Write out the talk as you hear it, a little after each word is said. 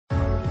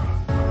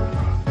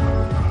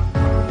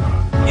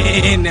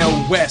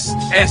NL West,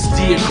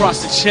 SD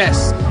across the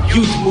chest.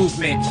 Youth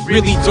movement,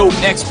 really dope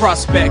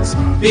ex-prospects.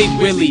 Big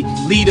Willie,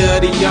 leader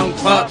of the young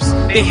pups.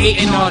 They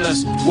hating on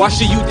us, watch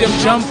the youth them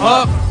jump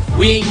up.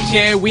 We ain't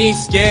care, we ain't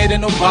scared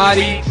of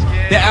nobody.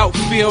 The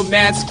outfield,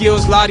 mad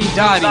skills,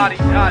 lottie-dottie.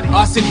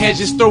 Austin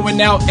Hedges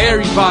throwing out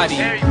everybody.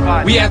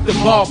 We at the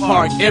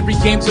ballpark, every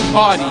game's a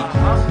party.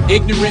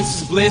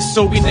 Ignorance is bliss,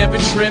 so we never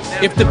trip.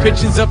 If the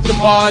pitching's up the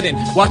bar, then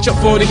watch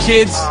out for the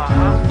kids.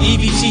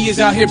 EBT is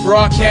out here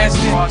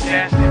broadcasting.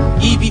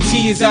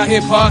 EBT is out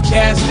here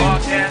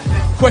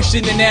podcasting.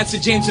 Question and answer,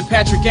 James and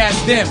Patrick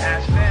asked them.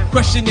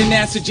 Question and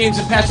answer, James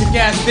and Patrick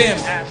asked them.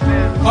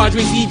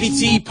 Padres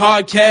EBT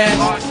podcast.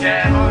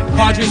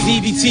 Padres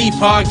EBT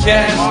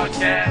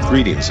podcast.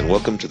 Greetings and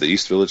welcome to the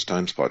East Village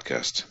Times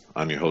podcast.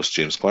 I'm your host,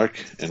 James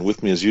Clark, and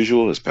with me as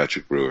usual is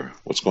Patrick Brewer.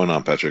 What's going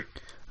on, Patrick?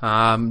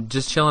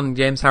 Just chilling,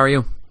 James. How are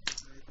you?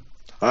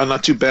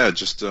 Not too bad.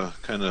 Just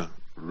kind of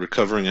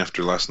recovering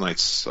after last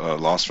night's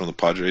loss from the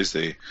Padres.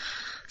 They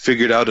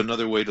figured out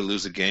another way to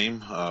lose a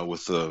game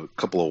with a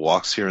couple of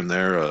walks here and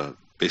there,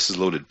 bases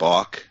loaded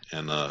balk,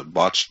 and a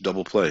botched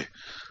double play.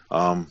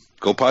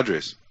 Go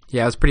Padres.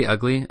 Yeah, it was pretty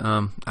ugly.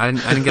 I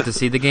didn't get to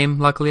see the game,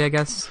 luckily, I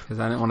guess, because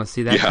I didn't want to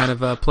see that kind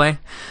of play.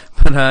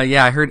 But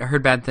yeah, I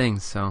heard bad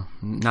things, so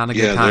not a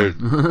good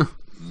time.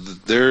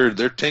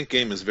 Their tank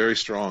game is very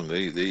strong.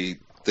 They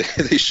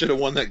should have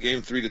won that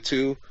game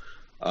 3-2,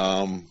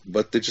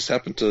 but they just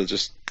happened to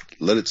just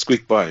let it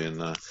squeak by. And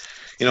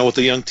with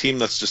a young team,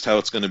 that's just how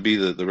it's going to be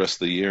the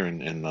rest of the year.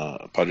 And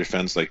Padre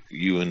fans like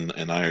you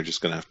and I are just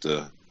going to have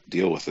to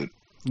deal with it.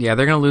 Yeah,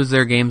 they're going to lose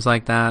their games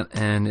like that,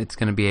 and it's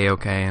going to be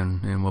A-okay,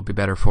 and we'll be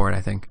better for it,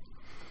 I think.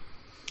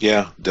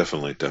 Yeah,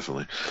 definitely.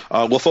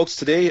 Well, folks,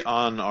 today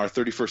on our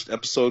 31st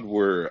episode,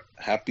 we're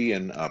happy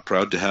and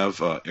proud to have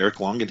Eric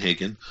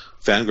Longenhagen,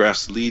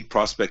 Fangraphs lead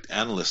prospect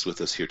analyst, with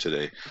us here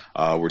today.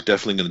 We're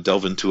definitely going to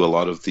delve into a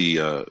lot of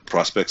the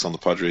prospects on the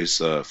Padres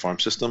farm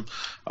system.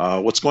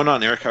 What's going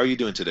on, Eric? How are you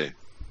doing today?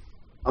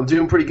 I'm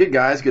doing pretty good,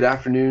 guys. Good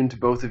afternoon to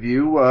both of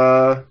you.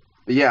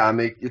 Yeah,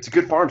 it's a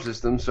good farm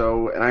system.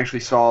 And I actually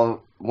saw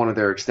one of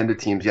their extended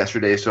teams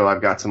yesterday, so I've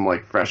got some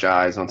fresh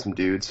eyes on some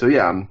dudes. So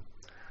yeah, I'm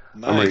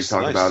ready to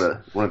talk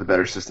about one of the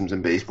better systems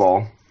in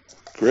baseball.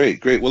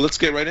 Great. Well, let's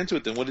get right into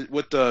it then.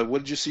 What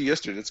did you see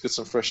yesterday? Let's get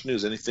some fresh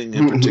news. Anything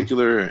in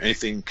particular?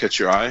 Anything catch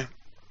your eye?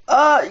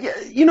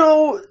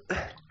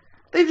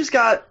 They've just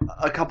got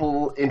a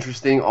couple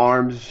interesting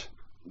arms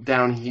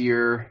down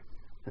here.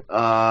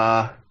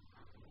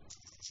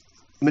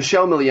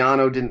 Michel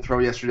Miliano didn't throw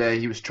yesterday.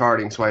 He was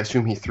charting, so I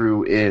assume he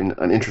threw in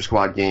an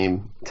intra-squad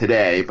game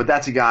today. But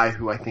that's a guy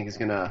who I think is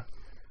going to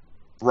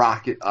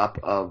rocket up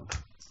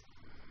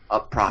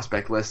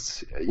prospect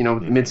lists.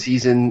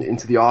 Mid-season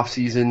into the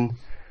off-season,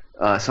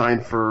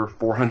 signed for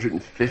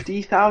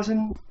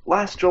 $450,000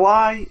 last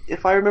July,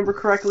 if I remember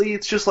correctly.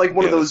 It's just like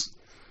one of those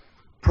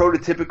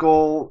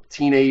prototypical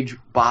teenage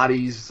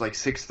bodies, like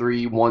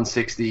 6'3",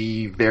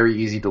 160, very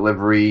easy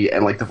delivery,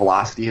 and the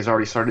velocity has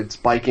already started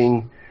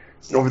spiking.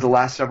 Over the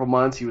last several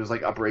months, he was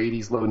upper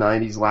 80s, low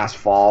 90s last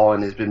fall,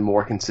 and has been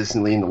more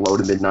consistently in the low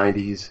to mid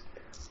 90s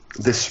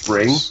this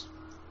spring.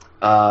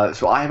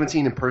 So I haven't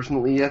seen him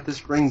personally yet this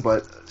spring,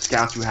 but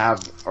scouts who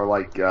have are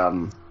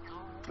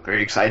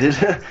very excited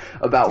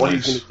about what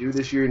he's going to do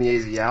this year in the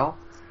AZL.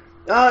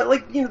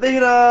 They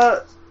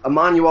had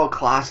Emmanuel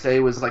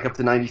Clase was up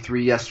to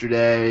 93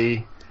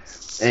 yesterday,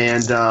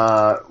 and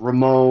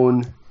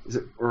Ramon is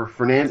it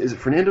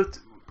Fernando?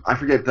 I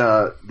forget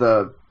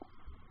the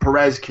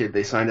Perez kid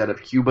they signed out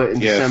of Cuba in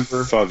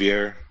December.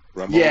 Favier.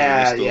 Ramon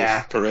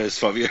Perez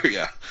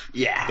Favier,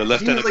 yeah. The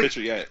left-handed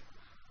pitcher,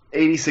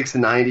 86 to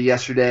 90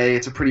 yesterday.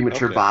 It's a pretty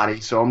mature body,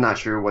 so I'm not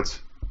sure what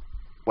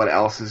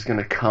else is going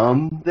to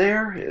come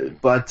there.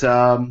 But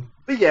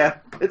yeah,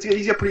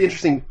 he's got pretty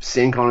interesting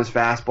sink on his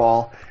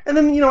fastball. And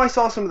then I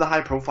saw some of the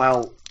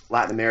high-profile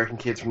Latin American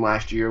kids from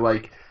last year,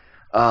 like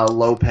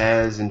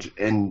Lopez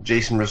and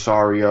Jason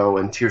Rosario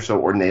and Tirso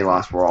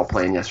Ornelas were all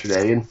playing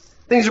yesterday, and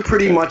things are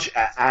pretty much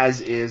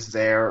as is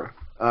there.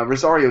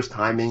 Rosario's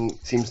timing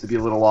seems to be a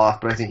little off,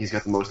 but I think he's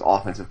got the most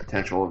offensive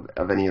potential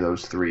of any of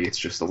those three. It's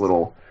just a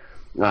little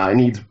it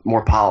needs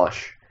more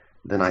polish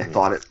than I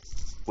thought it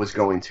was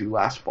going to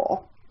last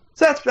fall.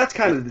 So that's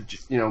kind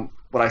of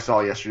what I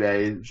saw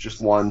yesterday. It was just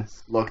one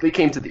look. They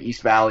came to the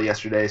East Valley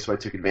yesterday, so I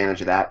took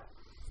advantage of that.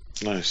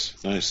 Nice.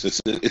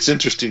 It's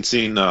interesting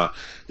seeing the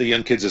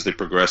young kids as they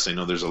progress. I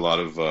know there's a lot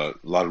of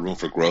room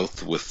for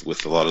growth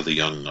with a lot of the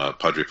young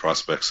Padre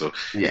prospects. So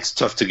it's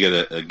tough to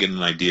get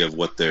an idea of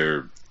what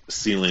their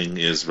ceiling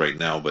is right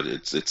now. But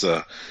it's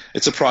a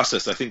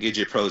process. I think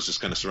AJ Prella's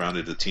just kind of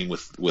surrounded the team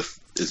with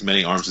as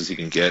many arms as he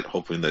can get,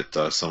 hoping that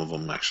some of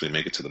them actually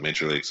make it to the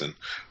major leagues. And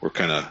we're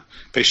kind of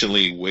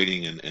patiently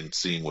waiting and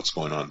seeing what's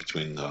going on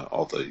between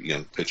all the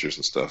young pitchers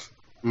and stuff.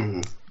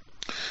 Mm-hmm.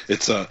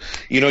 It's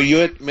you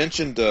had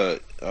mentioned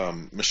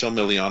Michel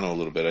Miliano a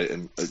little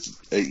bit.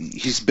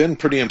 He's been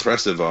pretty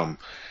impressive.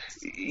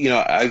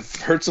 I've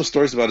heard some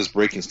stories about his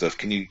breaking stuff.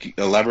 Can you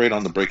elaborate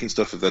on the breaking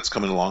stuff, if that's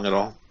coming along at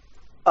all?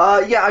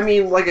 Yeah, I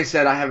mean, like I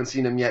said, I haven't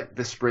seen him yet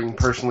this spring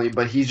personally,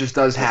 but he just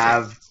does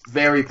have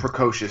very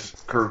precocious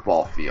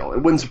curveball feel.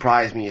 It wouldn't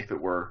surprise me if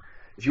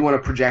you want to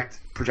project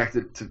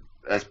it to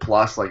as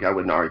plus, like, I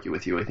wouldn't argue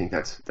with you. I think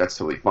that's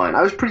totally fine.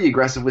 I was pretty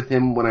aggressive with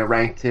him when I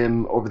ranked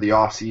him over the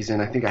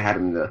offseason. I think I had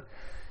him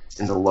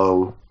in the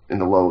low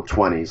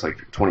 20s,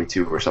 like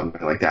 22 or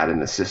something like that in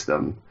the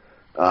system.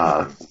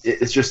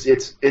 It's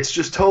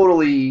just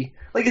totally,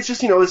 like, it's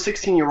just, a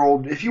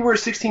 16-year-old. If you were a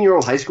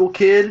 16-year-old high school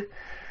kid,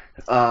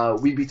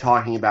 we'd be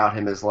talking about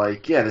him as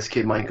like, yeah, this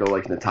kid might go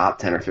like in the top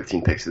 10 or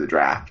 15 picks of the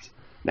draft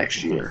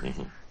next year.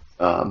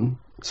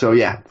 So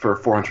yeah, for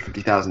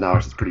 $450,000,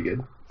 it's pretty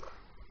good.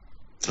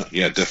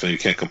 Yeah, definitely, you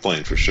can't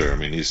complain for sure. I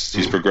mean,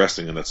 he's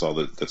progressing, and that's all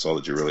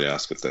that you really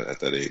ask at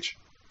that age.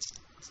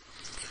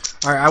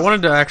 All right, I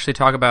wanted to actually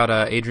talk about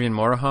Adrian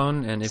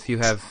Morejon, and if you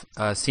have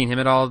seen him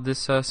at all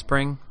this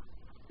spring.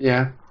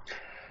 Yeah,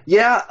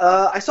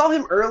 I saw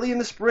him early in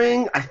the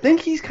spring. I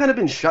think he's kind of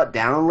been shut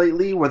down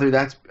lately.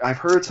 I've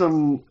heard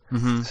some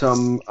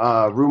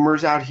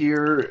rumors out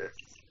here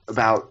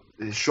about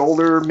his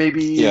shoulder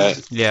maybe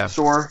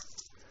sore.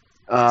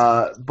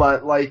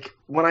 But like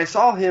when I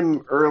saw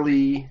him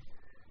early,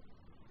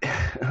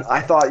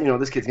 I thought,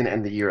 this kid's gonna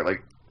end the year at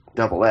like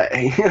AA.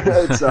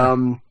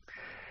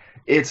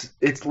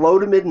 It's low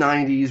to mid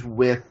 90s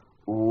with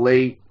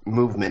late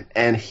movement,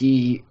 and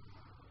he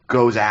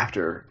goes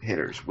after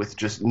hitters with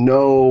just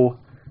no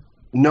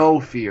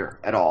fear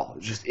at all,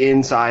 just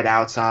inside,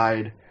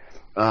 outside.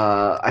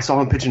 I saw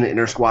him pitch in an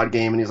inter squad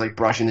game, and he's like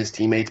brushing his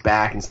teammates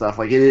back and stuff.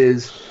 Like, it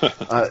is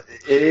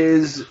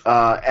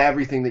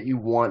everything that you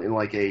want in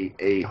like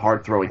a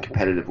hard throwing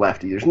competitive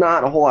lefty. There's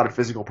not a whole lot of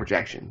physical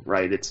projection,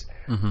 right? It's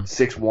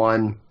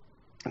 6'1",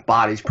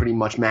 body's pretty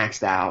much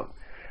maxed out,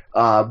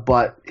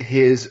 but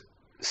his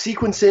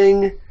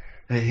sequencing,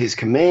 his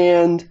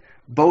command,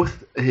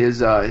 both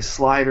his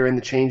slider and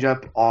the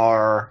changeup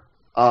are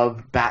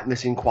of bat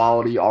missing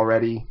quality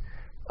already.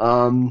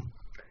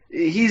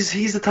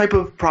 He's the type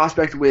of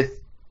prospect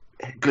with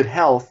good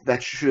health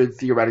that should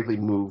theoretically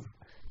move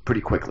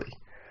pretty quickly.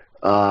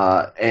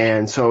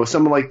 And so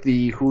some of like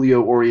the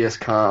Julio Urias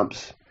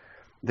comps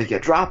that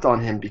get dropped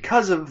on him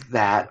because of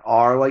that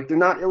are like, they're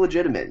not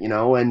illegitimate,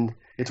 and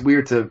it's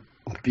weird to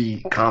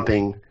be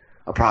comping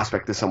a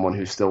prospect to someone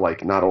who's still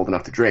like not old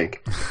enough to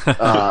drink.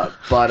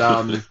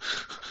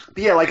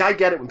 But yeah, like, I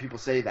get it when people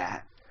say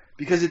that,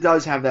 because it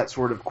does have that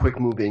sort of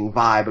quick-moving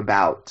vibe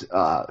about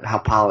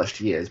how polished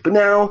he is. But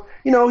now,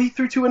 he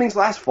threw 2 innings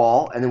last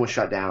fall and then was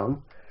shut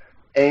down.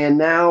 And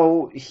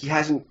now he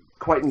hasn't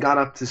quite got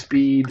up to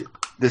speed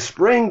this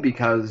spring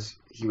because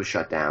he was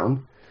shut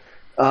down.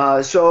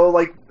 So,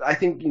 like, I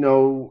think,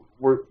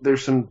 there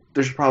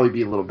should probably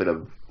be a little bit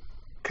of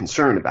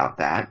concern about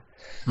that.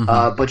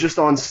 But just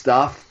on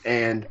stuff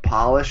and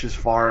polish, as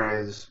far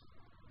as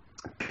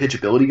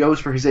pitchability goes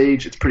for his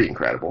age, it's pretty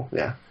incredible.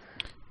 Yeah,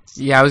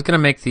 I was gonna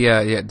make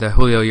the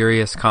Julio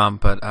Urias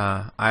comp, but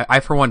I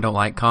for one don't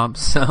like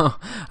comps, so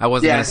I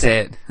wasn't gonna say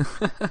it.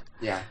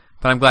 Yeah,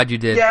 but I'm glad you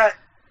did. Yeah,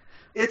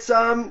 it's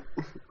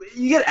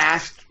you get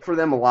asked for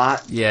them a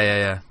lot.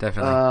 Yeah,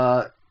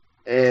 definitely.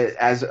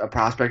 As a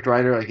prospect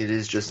writer, like, it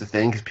is just a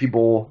thing, because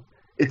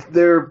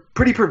they're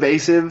pretty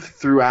pervasive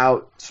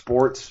throughout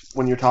sports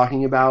when you're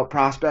talking about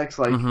prospects.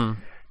 Like,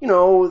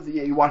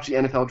 you watch the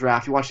NFL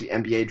draft, you watch the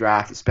NBA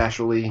draft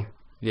especially.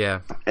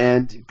 Yeah.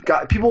 And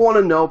people want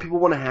to know, people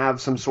want to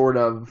have some sort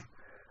of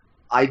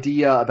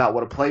idea about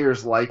what a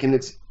player's like, and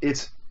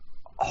it's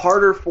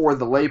harder for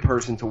the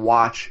layperson to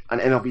watch an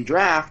MLB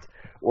draft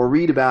or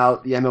read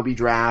about the MLB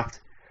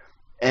draft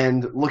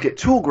and look at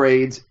tool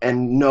grades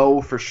and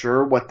know for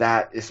sure what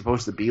that is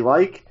supposed to be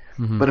like.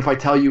 But if I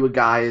tell you a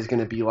guy is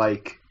going to be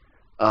like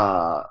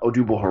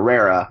Odubel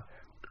Herrera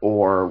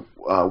or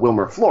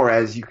Wilmer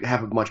Flores, you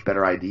have a much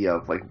better idea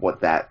of like what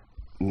that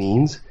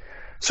means.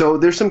 So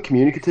there's some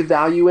communicative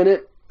value in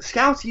it.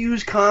 Scouts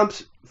use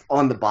comps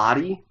on the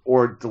body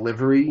or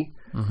delivery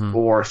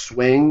or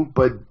swing,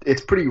 but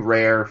it's pretty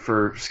rare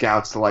for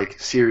scouts to like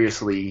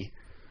seriously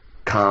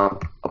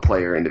comp a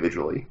player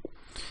individually.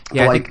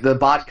 Yeah, like the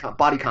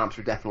body comps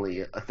are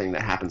definitely a thing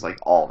that happens like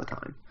all the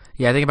time.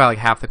 Yeah, I think about like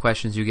half the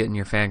questions you get in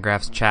your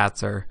Fangraphs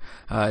chats are,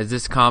 is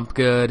this comp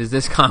good? Is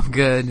this comp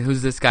good?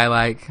 Who's this guy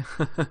like?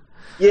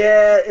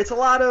 Yeah, it's a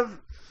lot of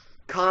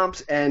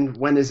comps and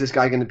when is this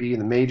guy going to be in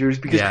the majors,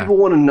 because people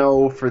want to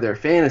know for their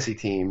fantasy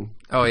team.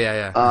 Oh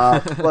yeah.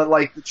 But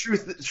like the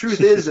truth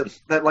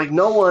is that like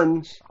no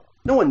one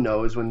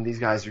knows when these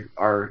guys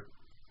are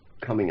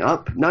coming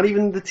up. Not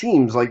even the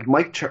teams. Like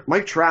Mike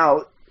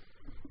Trout,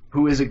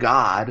 who is a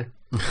god,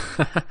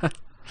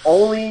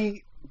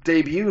 only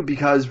debuted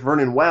because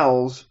Vernon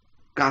Wells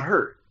got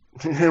hurt.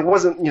 It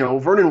wasn't,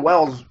 Vernon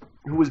Wells,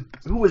 who was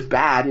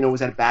bad,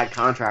 was at a bad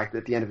contract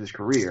at the end of his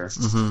career,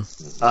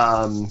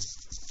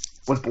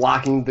 was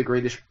blocking the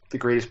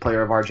greatest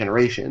player of our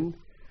generation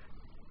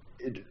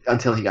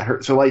until he got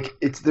hurt. So like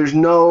there's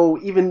no,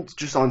 even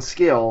just on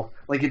skill,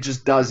 like we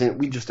just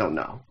don't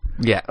know.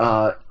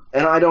 Yeah.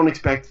 And I don't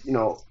expect,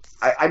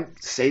 I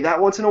say that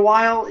once in a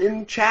while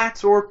in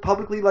chats or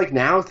publicly like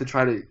now to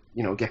try to,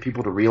 get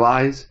people to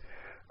realize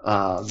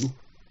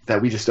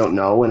that we just don't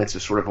know, and it's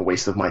just sort of a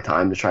waste of my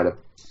time to try to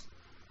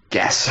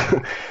guess.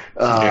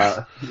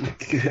 But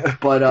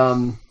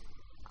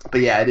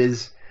yeah, it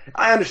is.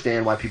 I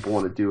understand why people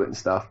want to do it and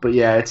stuff, but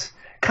yeah, it's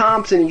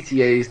comps and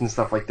ETAs and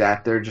stuff like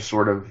that. They're just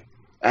sort of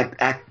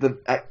at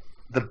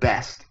the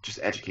best, just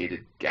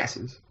educated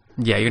guesses.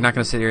 Yeah, you're not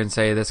going to sit here and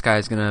say this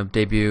guy's going to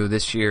debut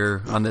this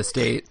year on this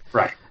date,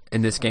 right?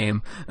 In this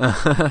game.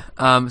 So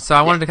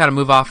I wanted to kind of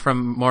move off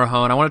from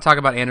Morejon. I want to talk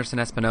about Anderson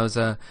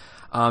Espinoza.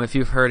 If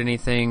you've heard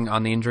anything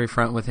on the injury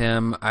front with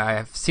him,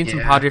 I've seen some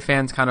Padre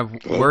fans kind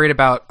of worried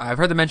about. I've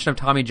heard the mention of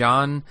Tommy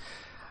John.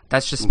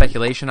 That's just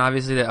speculation,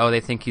 obviously, that they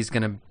think he's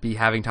going to be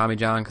having Tommy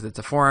John because it's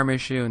a forearm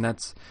issue, and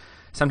that's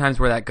sometimes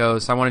where that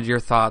goes. So I wanted your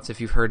thoughts,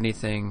 if you've heard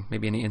anything,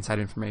 maybe any inside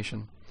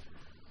information.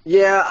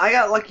 Yeah, I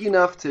got lucky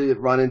enough to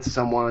run into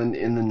someone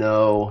in the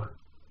know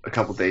a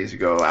couple days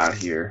ago out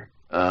here.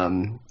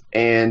 And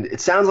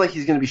it sounds like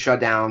he's going to be shut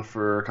down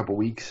for a couple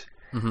weeks.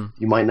 Mm-hmm.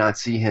 You might not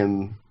see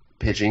him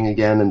pitching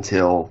again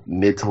until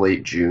mid to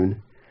late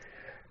June.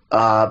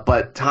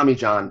 But Tommy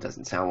John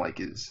doesn't sound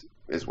like is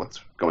what's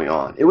going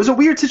on. It was a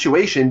weird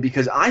situation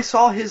because I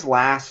saw his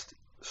last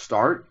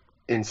start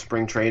in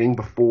spring training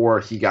before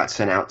he got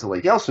sent out to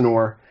Lake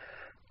Elsinore.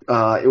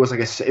 It was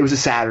a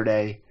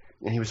Saturday,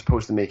 and he was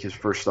supposed to make his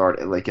first start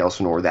at Lake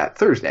Elsinore that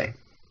Thursday.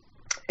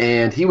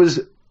 And he was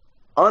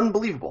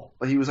unbelievable.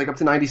 He was up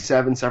to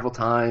 97 several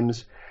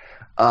times.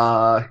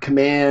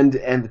 Command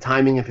and the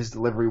timing of his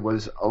delivery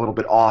was a little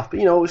bit off, but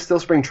it was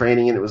still spring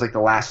training, and it was the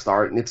last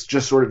start, and it's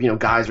just sort of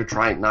guys are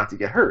trying not to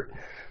get hurt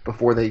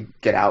before they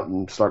get out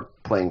and start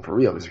playing for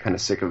real because they're kind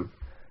of sick of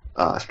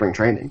spring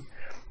training.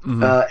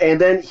 Mm-hmm. And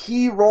then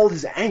he rolled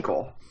his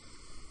ankle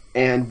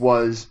and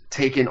was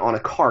taken on a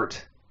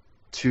cart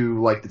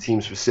to the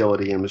team's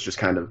facility and was just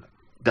kind of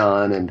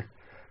done.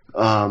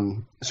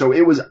 And so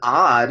it was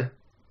odd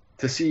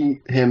to see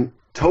him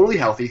totally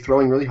healthy,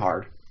 throwing really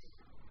hard,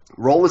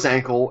 roll his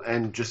ankle,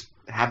 and just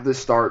have the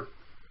start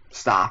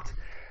stopped,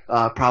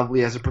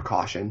 probably as a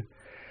precaution.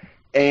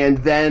 And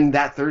then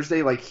that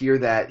Thursday, hear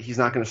that he's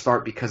not going to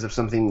start because of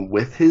something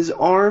with his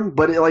arm.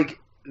 But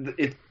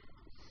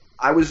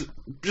I was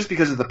just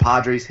because of the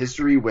Padres'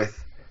 history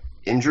with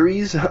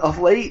injuries of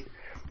late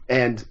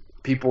and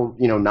people,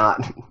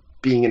 not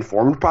being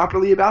informed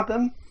properly about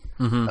them.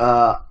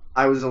 Mm-hmm.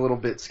 I was a little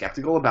bit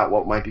skeptical about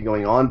what might be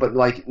going on. But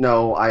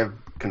no, I've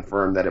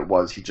confirmed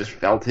that he just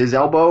felt his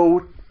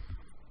elbow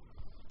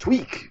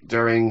tweak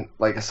during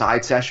a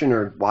side session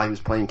or while he was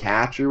playing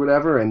catch or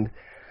whatever, and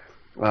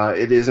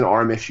it is an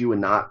arm issue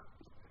and not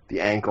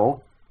the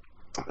ankle.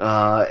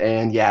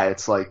 And yeah,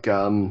 it's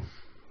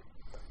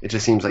it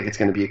just seems like it's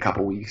going to be a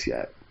couple weeks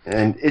yet,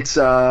 and it's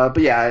but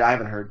yeah, I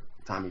haven't heard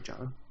Tommy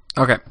John.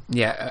 Okay,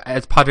 yeah,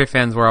 as Padre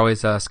fans, we're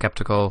always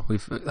skeptical.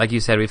 Like you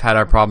said, we've had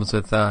our problems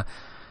with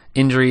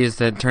injuries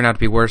that turn out to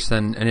be worse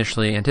than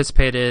initially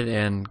anticipated,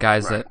 and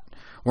guys that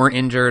weren't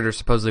injured or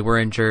supposedly were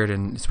injured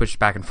and switched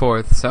back and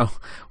forth. So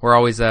we're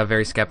always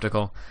very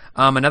skeptical.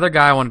 Another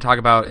guy I want to talk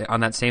about on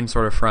that same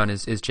sort of front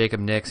is Jacob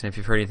Nix, and if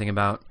you've heard anything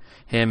about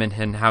him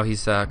and how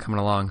he's coming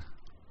along.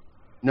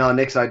 No,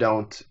 Nix, I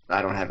don't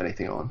have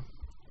anything on.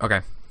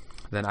 Okay,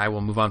 then I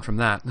will move on from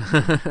that.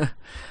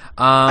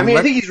 I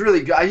think he's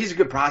really good. He's a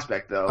good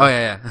prospect, though. Oh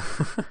yeah.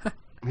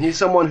 He's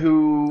someone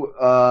who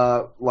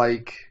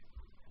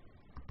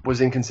was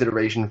in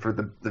consideration for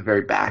the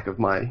very back of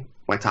my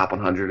top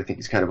 100. I think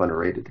he's kind of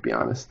underrated, to be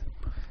honest.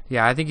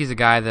 Yeah, I think he's a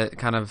guy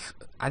that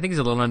I think he's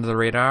a little under the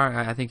radar.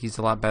 I think he's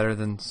a lot better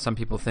than some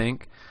people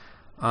think.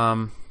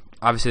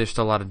 Obviously, there's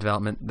still a lot of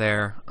development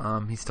there.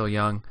 He's still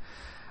young.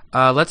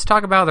 Let's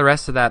talk about the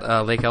rest of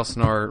that Lake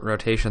Elsinore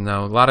rotation,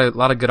 though. A lot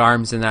of good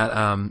arms in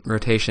that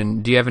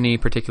rotation. Do you have any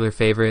particular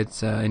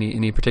favorites?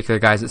 Any particular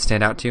guys that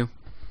stand out to you?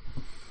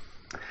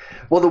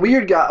 Well, the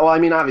weird guy. Well,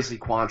 obviously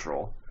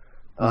Quantrill.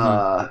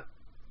 Mm-hmm.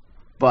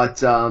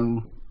 But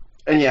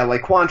and yeah,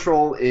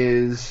 Quantrill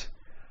is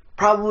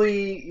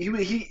probably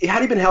he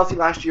had he been healthy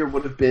last year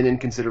would have been in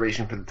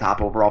consideration for the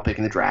top overall pick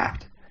in the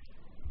draft.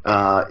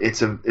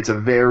 It's a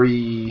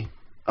very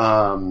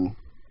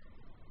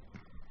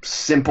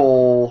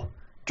simple,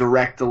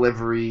 direct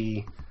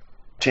delivery,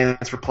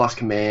 chance for plus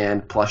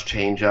command, plus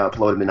changeup,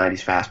 low to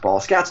mid-90s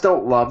fastball. Scouts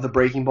don't love the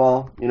breaking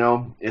ball.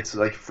 It's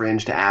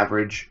fringe to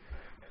average,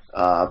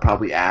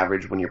 probably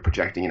average when you're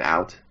projecting it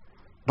out.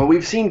 But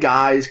we've seen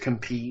guys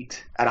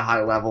compete at a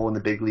high level in the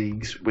big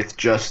leagues with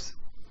just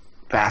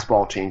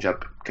fastball,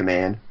 changeup,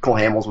 command. Cole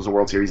Hamels was a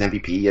World Series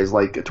MVP as a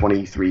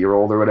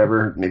 23-year-old or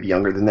whatever, maybe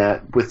younger than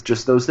that, with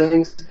just those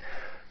things.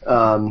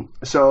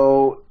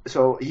 So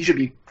he should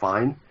be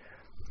fine.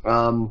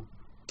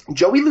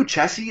 Joey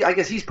Lucchesi, I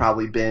guess he's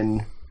probably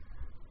been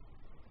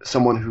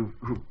someone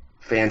who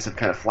fans have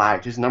kind of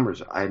flagged. His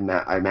numbers, I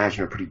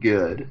imagine, are pretty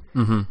good.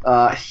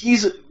 Mm-hmm.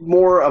 He's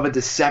more of a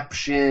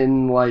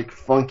deception,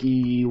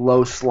 funky,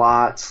 low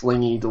slot,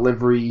 slingy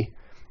delivery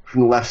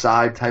from the left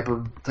side type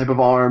of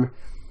arm.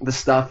 The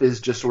stuff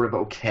is just sort of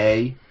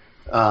okay.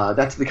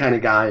 That's the kind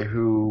of guy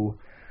who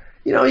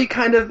you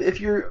kind of, if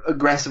you're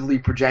aggressively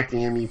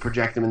projecting him, you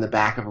project him in the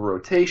back of a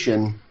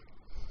rotation,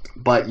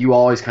 but you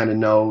always kind of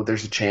know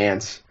there's a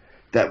chance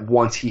that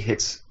once he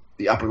hits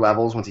the upper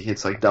levels, once he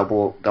hits like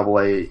double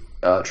A,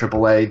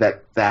 triple A,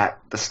 that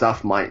the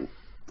stuff might,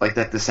 like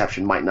that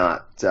deception might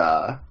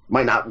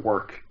not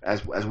work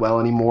as well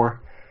anymore.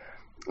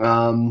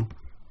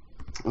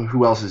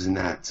 Who else is in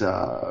that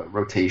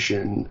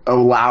rotation?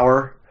 Oh,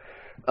 Lauer.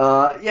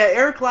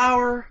 Eric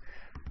Lauer.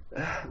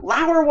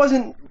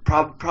 Lauer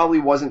probably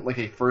wasn't like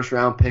a first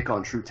round pick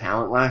on true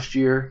talent last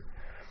year.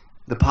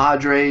 The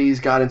Padres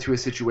got into a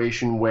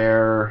situation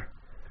where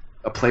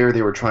a player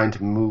they were trying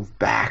to move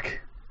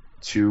back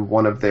to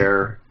one of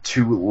their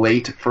 2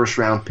 late first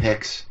round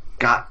picks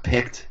got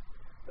picked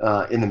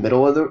in the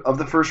middle of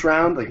the first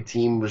round. Like a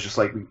team was just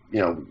like,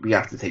 we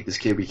have to take this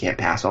kid. We can't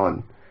pass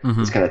on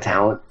this kind of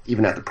talent,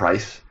 even at the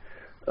price.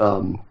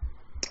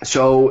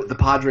 So the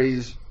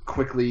Padres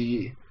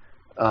quickly,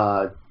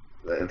 at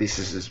least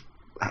this is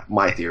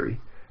my theory,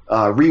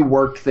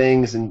 reworked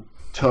things and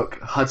took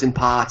Hudson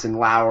Potts and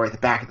Lauer at the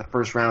back of the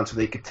first round so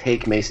they could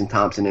take Mason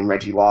Thompson and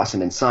Reggie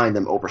Lawson and sign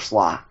them over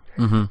slot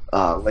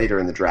later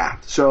in the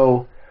draft.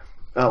 So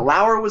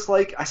Lauer was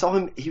like, I saw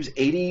him, he was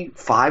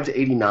 85 to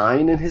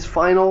 89 in his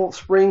final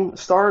spring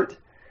start.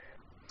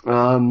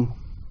 And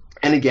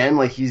again,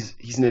 like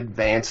he's an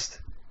advanced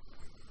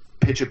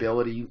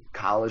pitchability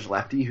college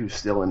lefty who's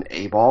still an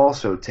A-ball,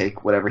 so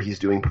take whatever he's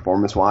doing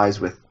performance-wise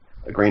with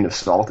a grain of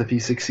salt if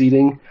he's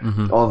succeeding.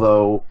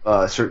 Although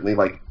certainly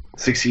like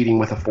succeeding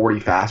with a 40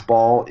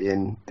 fastball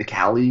in the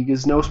Cal League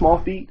is no small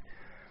feat.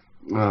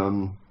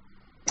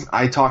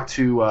 I talked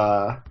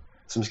to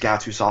some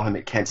scouts who saw him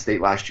at Kent State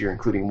last year,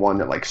 including one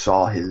that like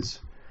saw his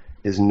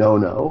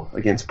no-no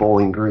against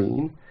Bowling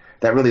Green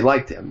that really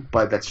liked him,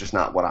 but that's just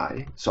not what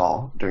I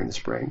saw during the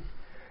spring.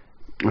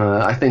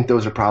 I think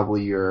those are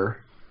probably your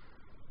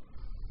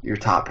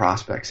top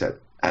prospects at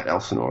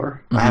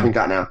Elsinore. I haven't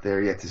gotten out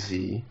there yet to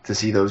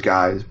see those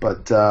guys,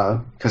 but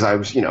because I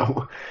was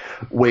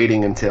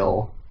waiting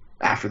until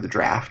after the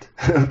draft,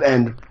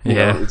 and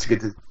it's good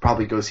to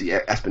probably go see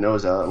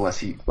Espinoza unless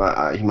he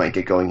might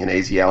get going in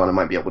AZL, and I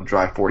might be able to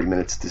drive 40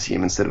 minutes to see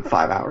him instead of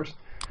 5 hours.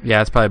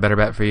 Yeah, it's probably a better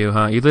bet for you,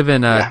 huh? You live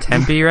in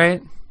Tempe,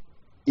 right?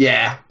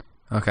 Yeah.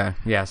 Okay.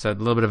 Yeah, so a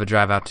little bit of a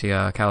drive out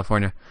to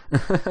California.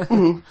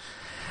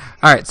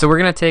 All right, so we're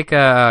going to take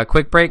a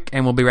quick break,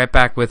 and we'll be right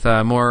back with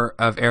more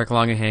of Eric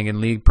Longenhagen,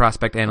 league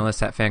prospect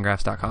analyst at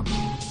Fangraphs.com.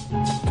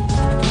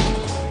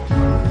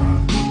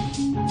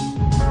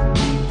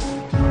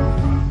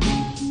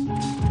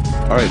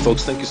 All right,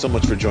 folks, thank you so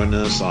much for joining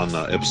us on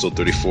episode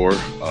 34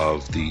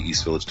 of the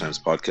East Village Times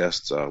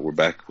podcast. We're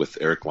back with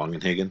Eric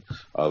Longenhagen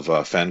of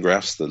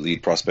Fangraphs, the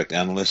lead prospect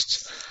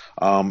analyst.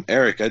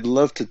 Eric, I'd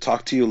love to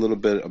talk to you a little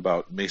bit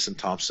about Mason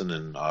Thompson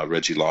and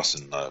Reggie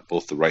Lawson,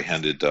 both the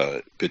right-handed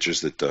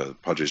pitchers that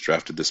Padres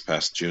drafted this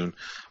past June.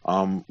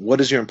 What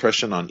is your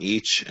impression on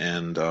each,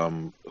 and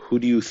who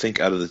do you think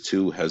out of the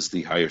two has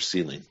the higher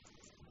ceiling?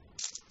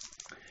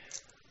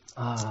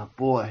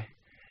 Boy.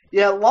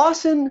 Yeah,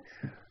 Lawson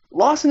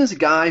is a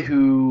guy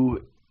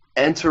who,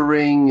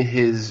 entering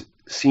his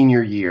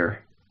senior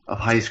year of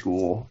high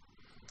school,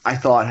 I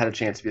thought had a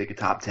chance to be like a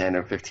top 10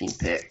 or 15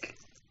 pick,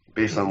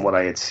 based on what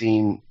I had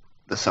seen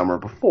the summer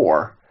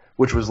before,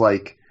 which was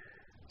like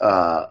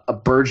a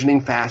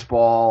burgeoning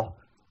fastball,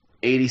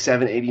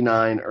 87,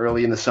 89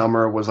 early in the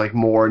summer was like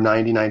more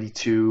 90,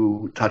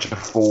 92, touch of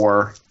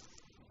 4.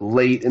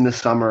 Late in the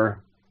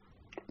summer,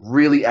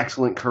 really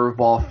excellent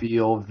curveball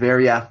feel,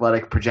 very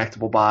athletic,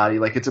 projectable body.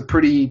 Like it's a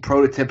pretty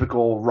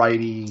prototypical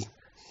righty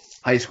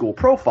high school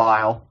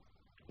profile.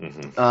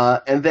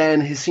 And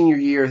then his senior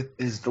year,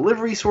 his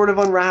delivery sort of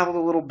unraveled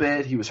a little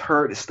bit. He was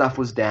hurt. His stuff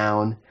was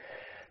down.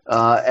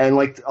 And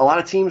like a lot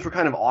of teams were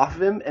kind of off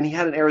of him, and he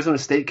had an Arizona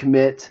State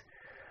commit,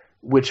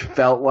 which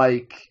felt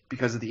like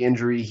because of the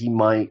injury he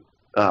might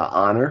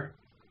honor.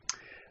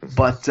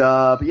 But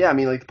yeah, I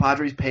mean, like the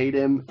Padres paid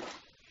him.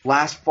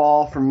 Last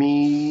fall for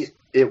me,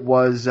 it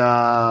was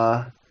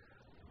low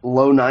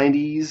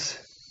 90s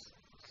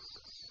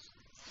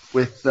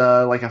with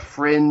like a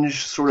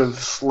fringe sort of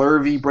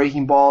slurvy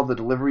breaking ball. The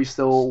delivery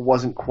still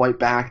wasn't quite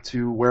back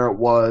to where it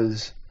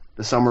was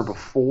the summer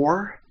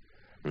before.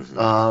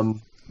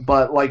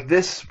 But like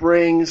this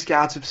spring,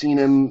 scouts have seen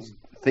him,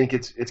 think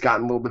it's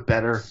gotten a little bit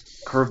better.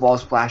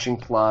 Curveball's flashing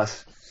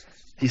plus.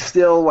 He's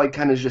still like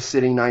kind of just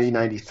sitting 90,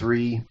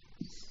 93.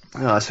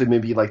 So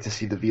maybe you'd like to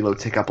see the velo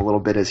tick up a little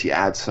bit as he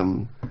adds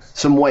some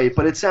weight.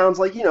 But it sounds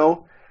like,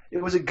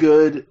 it was a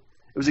good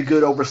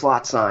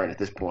overslot sign at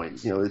this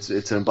point.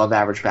 It's an above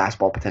average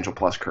fastball, potential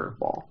plus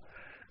curveball.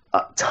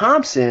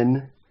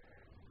 Thompson,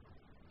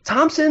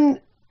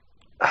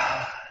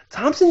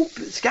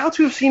 scouts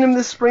who have seen him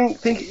this spring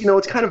think,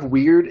 it's kind of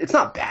weird. It's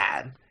not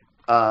bad,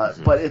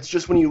 but it's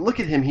just when you look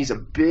at him, he's a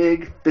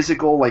big,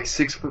 physical, like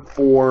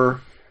 6'4"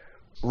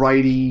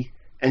 righty,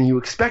 and you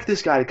expect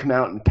this guy to come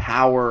out and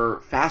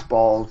power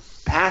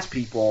fastballs past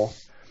people,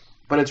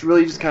 but it's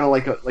really just kind of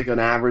like an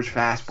average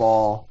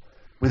fastball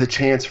with a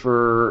chance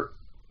for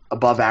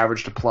above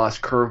average to plus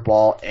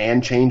curveball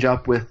and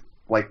changeup with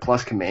like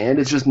plus command.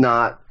 It's just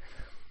not.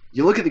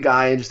 You look at the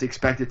guy and just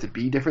expect it to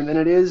be different than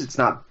it is. It's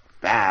not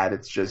bad.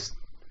 It's just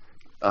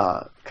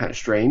kind of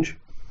strange.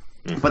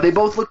 But they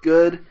both look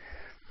good.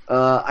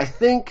 I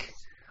think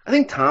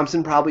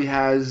Thompson probably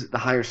has the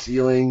higher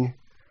ceiling.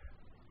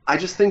 I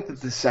just think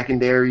that the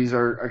secondaries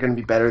are going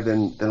to be better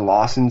than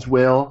Lawson's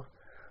will.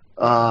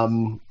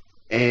 And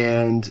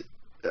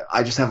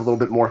I just have a little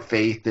bit more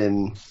faith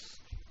in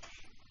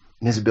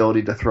his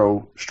ability to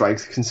throw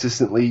strikes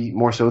consistently,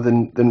 more so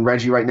than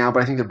Reggie right now.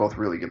 But I think they're both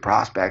really good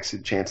prospects, a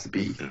chance to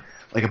be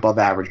like above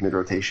average mid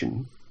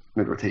rotation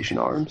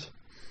arms.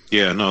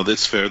 Yeah, no,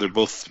 that's fair. They're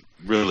both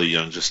really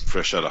young, just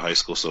fresh out of high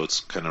school, so it's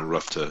kind of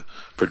rough to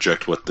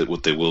project what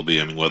they will be.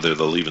 I mean, whether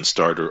they'll even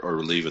start or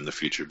relieve in the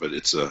future. But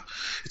it's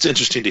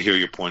interesting to hear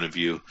your point of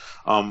view.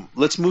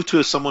 Let's move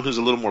to someone who's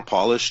a little more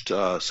polished,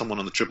 someone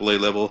on the AAA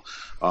level.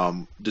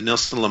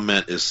 Dinelson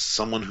Lamet is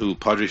someone who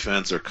Padre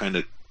fans are kind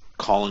of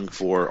calling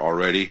for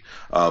already.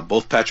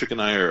 Both Patrick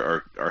and I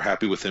are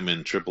happy with him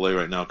in AAA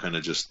right now, kind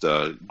of just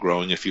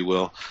growing, if you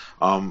will.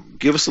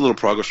 Give us a little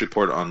progress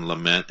report on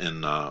Lamet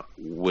and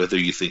whether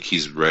you think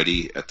he's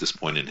ready at this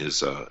point in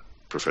his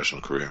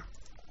professional career.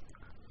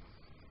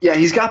 Yeah,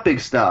 he's got big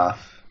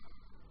stuff.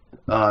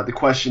 The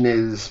question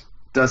is,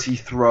 does he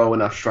throw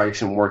enough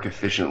strikes and work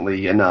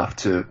efficiently enough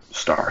to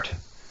start?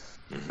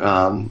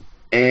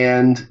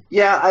 And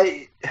yeah,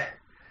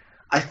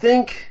 I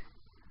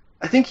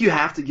think you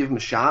have to give him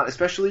a shot,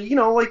 especially,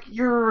 like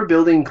you're a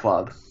rebuilding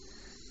club.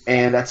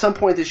 And at some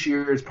point this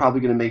year, it's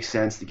probably going to make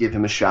sense to give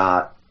him a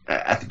shot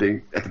at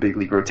the big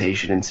league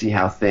rotation and see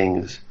how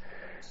things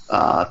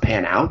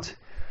pan out.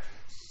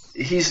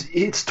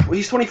 He's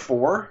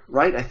 24,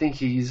 right? I think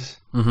he's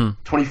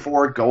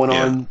 24 going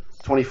on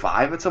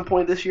 25 at some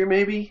point this year,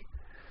 maybe.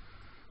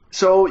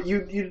 So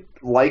you'd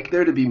like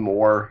there to be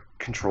more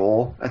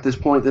control at this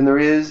point than there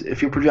is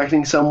if you're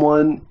projecting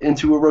someone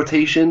into a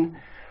rotation.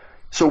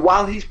 So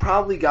while he's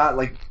probably got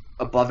like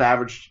above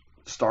average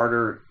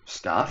starter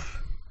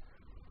stuff,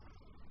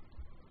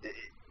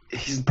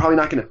 he's probably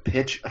not going to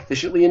pitch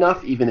efficiently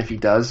enough, even if he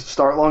does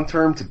start long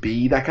term, to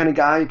be that kind of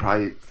guy. He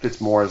probably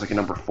fits more as like a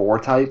number 4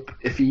 type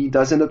if he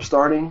does end up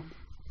starting.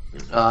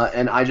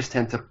 And I just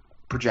tend to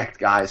project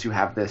guys who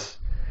have this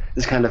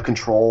kind of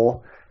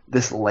control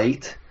this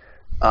late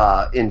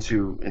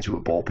into a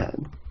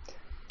bullpen.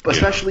 But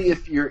especially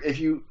if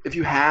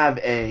you have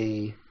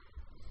a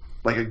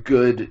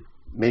good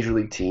major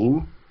league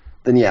team,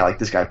 then yeah, like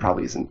this guy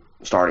probably isn't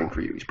starting for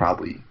you. He's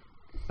probably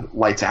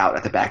lights out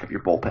at the back of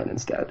your bullpen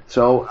instead.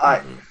 So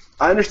I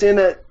understand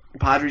that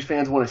Padres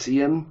fans want to see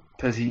him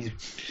because he's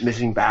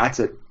missing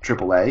bats at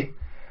AAA,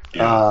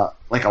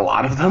 like a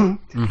lot of them.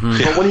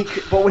 But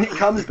when he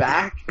comes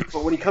back,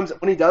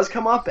 when he does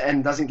come up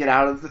and doesn't get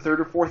out of the 3rd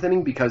or 4th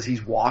inning because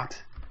he's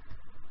walked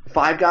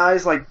 5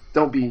 guys, like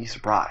don't be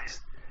surprised.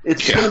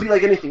 It's going to be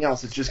like anything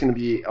else. It's just going to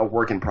be a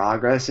work in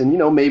progress, and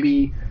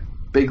maybe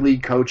big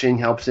league coaching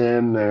helps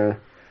him. There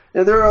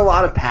are a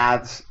lot of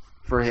paths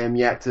for him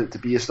yet to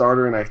be a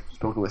starter, and I've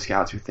spoken with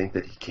scouts who think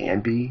that he can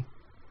be,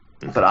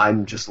 but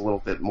I'm just a little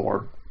bit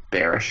more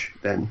bearish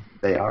than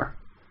they are.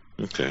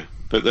 Okay,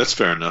 but that's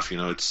fair enough.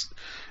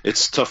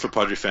 It's tough for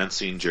Padre fans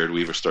seeing Jared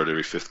Weaver start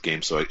every 5th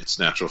game, so it's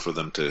natural for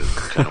them to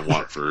kind of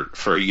want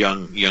for a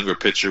younger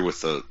pitcher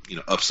with a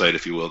upside,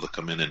 if you will, to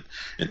come in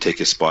and take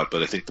his spot.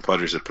 But I think the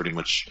Padres are pretty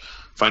much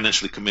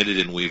financially committed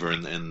in Weaver,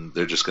 and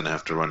they're just going to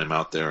have to run him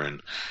out there.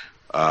 And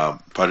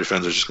Padre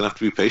fans are just going to have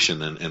to be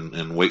patient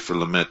and wait for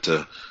Lamet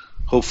to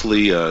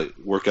hopefully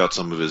work out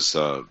some of his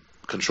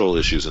control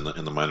issues in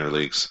the minor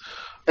leagues.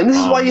 And this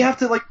is why you have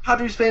to,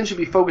 Padres fans should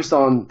be focused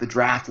on the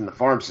draft and the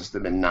farm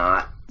system and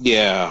not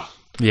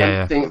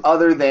anything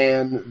other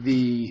than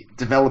the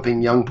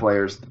developing young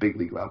players at the big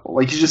league level.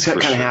 Like, you just kind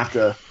of have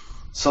to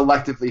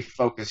selectively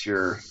focus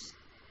your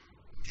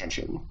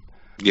attention.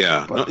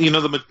 Yeah,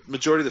 the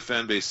majority of the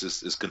fan base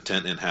is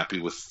content and happy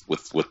with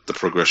the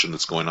progression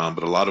that's going on,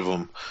 but a lot of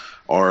them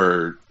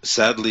are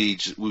sadly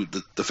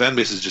the fan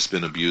base has just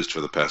been abused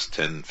for the past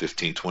 10,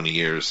 15, 20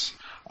 years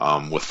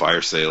with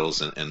fire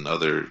sales and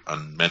other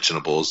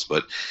unmentionables.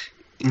 But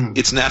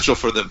it's natural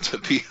for them to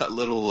be a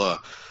little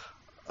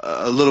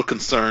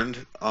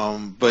concerned.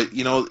 But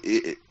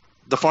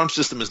the farm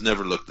system has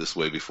never looked this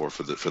way before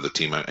for the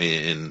team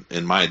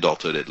in my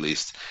adulthood, at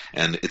least,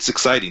 and it's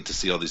exciting to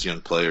see all these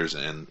young players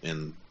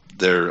and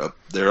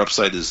their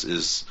upside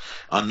is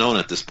unknown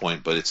at this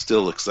point, but it's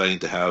still exciting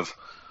to have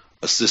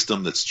a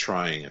system that's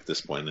trying at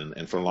this point,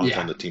 and for a long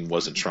time the team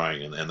wasn't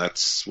trying, and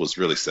was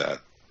really sad.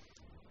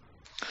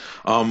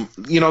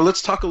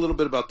 Let's talk a little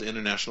bit about the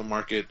international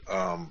market.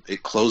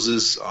 It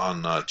closes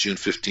on June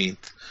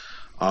 15th.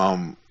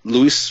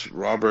 Luis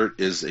Robert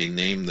is a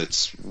name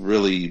that's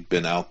really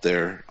been out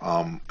there.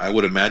 I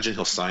would imagine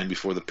he'll sign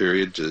before the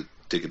period to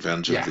take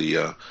advantage of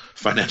the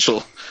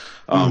financial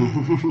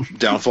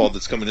downfall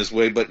that's coming his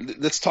way. But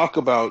let's talk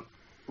about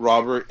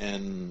Robert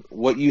and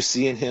what you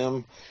see in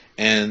him,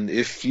 and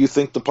if you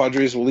think the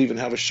Padres will even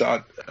have a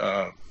shot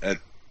at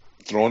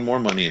throwing more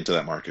money into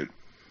that market.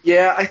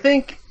 Yeah, I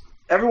think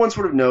everyone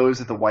sort of knows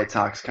that the White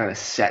Sox kind of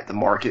set the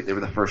market. They were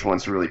the first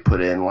ones to really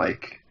put in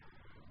like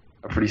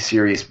a pretty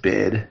serious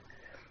bid.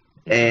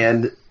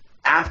 And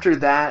after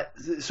that,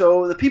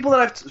 so the people that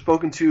I've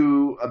spoken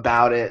to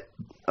about it,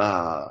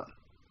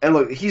 and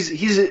look,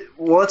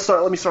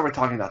 let me start by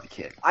talking about the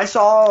kid. I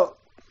saw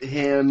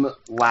him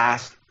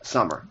last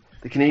summer.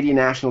 The Canadian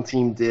national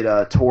team did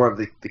a tour of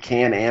the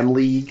Can-Am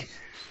League,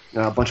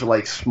 a bunch of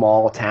like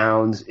small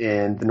towns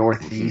in the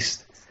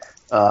Northeast.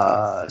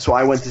 So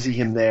I went to see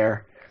him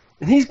there.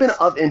 And he's been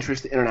of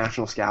interest to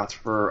international scouts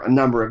for a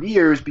number of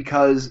years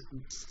because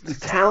the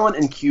talent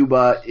in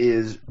Cuba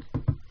is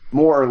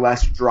more or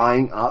less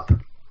drying up.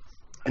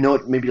 I know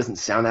it maybe doesn't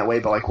sound that way,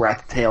 but like we're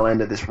at the tail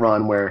end of this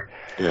run where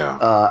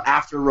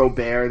after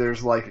Robert,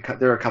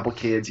 there are a couple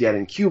kids yet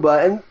in Cuba,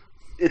 and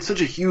it's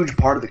such a huge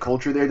part of the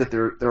culture there that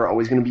there are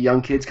always going to be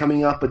young kids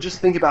coming up. But just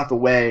think about the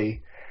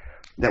way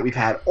that we've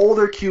had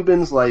older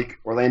Cubans like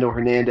Orlando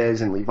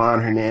Hernandez and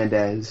Livan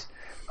Hernandez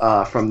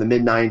from the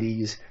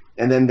mid-'90s,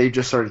 and then they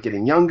just started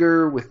getting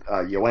younger with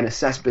Yoenis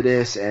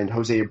Cespedes and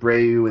Jose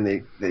Abreu,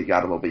 and they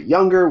got a little bit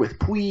younger with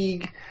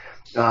Puig,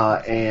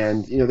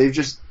 and they've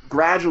just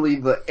gradually,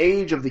 the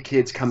age of the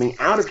kids coming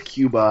out of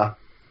Cuba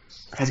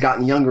has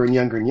gotten younger and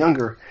younger and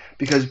younger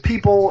because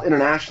people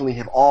internationally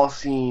have all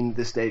seen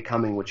this day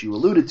coming, which you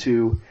alluded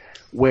to,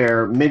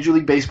 where Major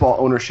League Baseball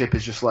ownership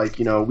is just like,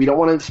 we don't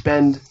want to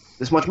spend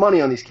this much money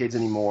on these kids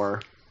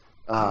anymore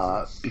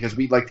because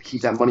we'd like to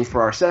keep that money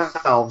for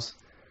ourselves.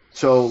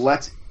 So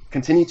let's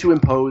continue to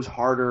impose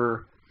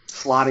harder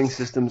slotting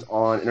systems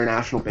on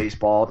international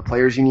baseball. The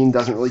Players Union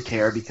doesn't really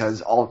care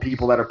because all the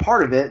people that are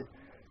part of it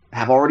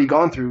have already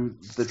gone through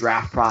the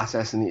draft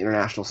process and the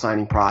international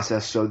signing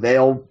process, so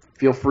they'll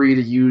feel free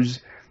to use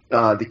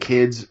the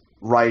kids'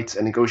 rights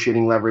and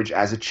negotiating leverage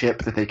as a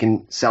chip that they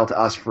can sell to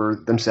us for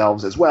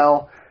themselves as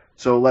well.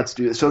 So let's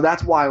do this. So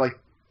that's why, like,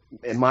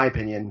 in my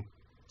opinion,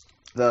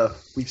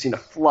 we've seen a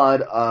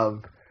flood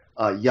of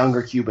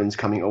younger Cubans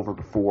coming over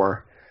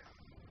before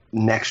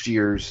this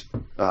year's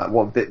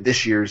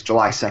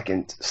July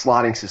 2nd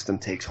slotting system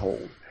takes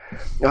hold.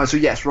 So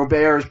yes,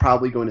 Robert is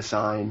probably going to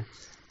sign.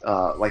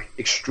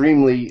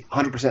 Extremely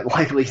 100%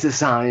 likely to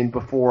sign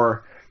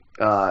before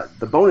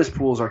the bonus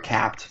pools are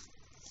capped.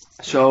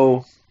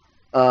 So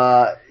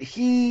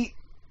he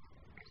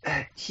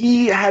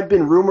had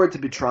been rumored to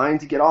be trying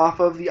to get off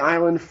of the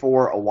island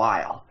for a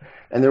while.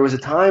 And there was a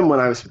time when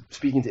I was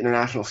speaking to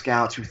international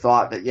scouts who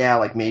thought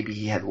that, maybe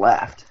he had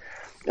left.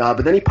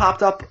 But then he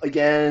popped up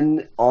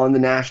again on the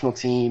national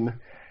team,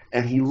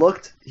 and he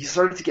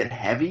started to get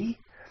heavy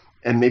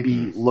and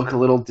maybe look a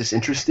little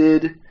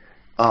disinterested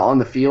on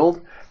the field.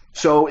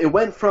 So it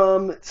went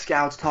from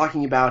scouts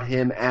talking about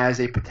him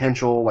as a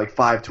potential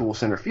five-tool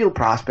center field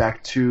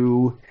prospect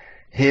to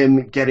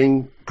him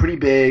getting pretty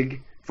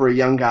big for a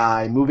young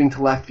guy, moving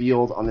to left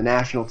field on the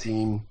national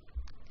team,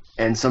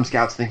 and some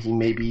scouts thinking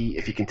maybe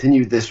if he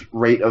continued this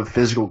rate of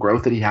physical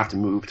growth that he'd have to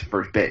move to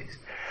first base.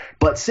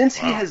 But since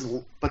he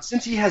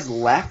has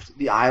left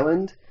the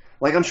island,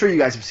 I'm sure you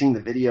guys have seen the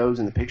videos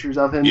and the pictures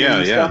of him.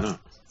 No.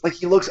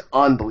 He looks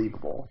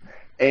unbelievable,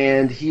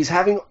 and he's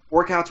having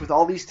workouts with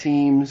all these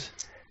teams.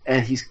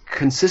 And he's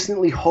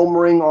consistently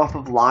homering off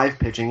of live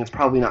pitching. It's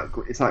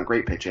not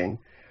great pitching,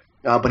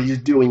 but he's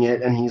doing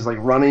it, and he's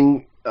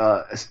running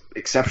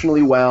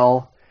exceptionally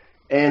well.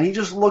 And he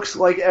just looks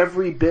like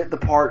every bit the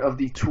part of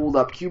the tooled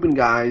up Cuban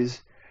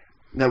guys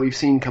that we've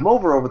seen come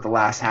over the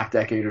last half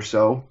decade or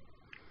so.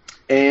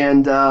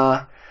 And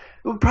it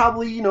would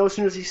probably, as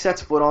soon as he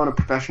sets foot on a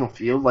professional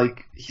field,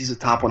 he's a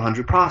top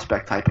 100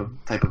 prospect type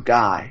of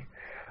guy.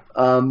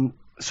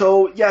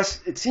 So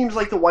yes, it seems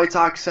like the White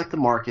Sox set the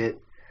market.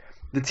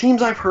 The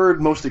teams I've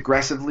heard most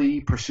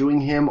aggressively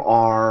pursuing him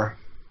are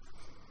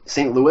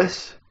St.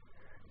 Louis,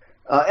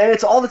 and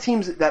it's all the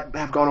teams that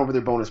have gone over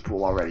their bonus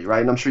pool already, right?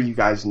 And I'm sure you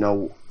guys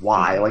know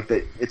why.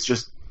 It's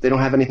just they don't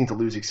have anything to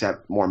lose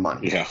except more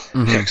money. Yeah.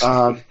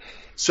 Mm-hmm.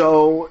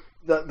 So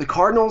the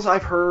Cardinals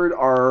I've heard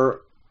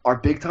are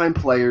big time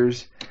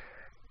players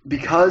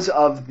because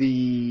of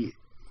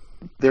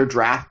their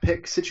draft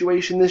pick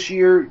situation this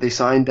year. They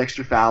signed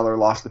Dexter Fowler,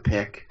 lost the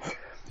pick.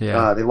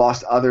 Yeah. They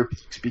lost other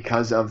picks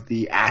because of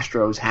the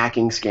Astros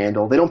hacking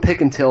scandal. They don't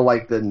pick until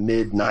the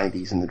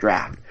mid-'90s in the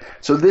draft.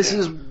 So this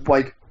is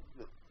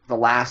the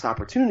last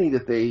opportunity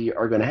that they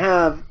are going to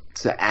have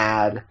to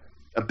add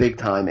a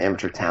big-time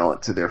amateur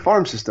talent to their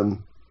farm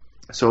system.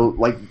 So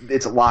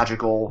it's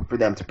logical for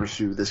them to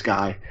pursue this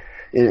guy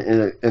in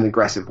an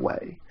aggressive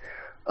way.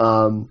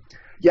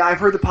 I've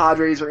heard the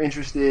Padres are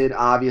interested,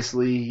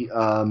 obviously.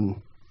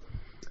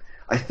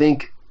 I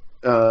think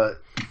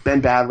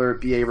Ben Badler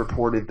at BA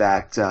reported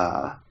that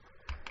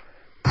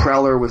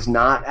Preller was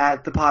not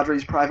at the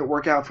Padres' private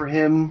workout for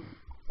him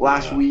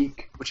last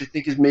week, which I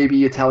think is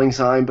maybe a telling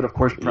sign. But of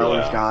course,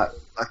 Preller's got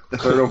the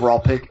third overall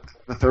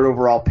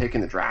pick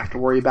in the draft to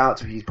worry about,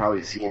 so he's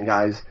probably seeing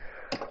guys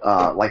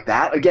like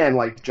that. Again,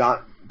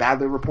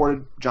 Badler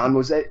reported, John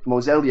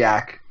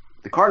Mozeliak,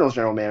 the Cardinals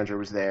general manager,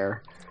 was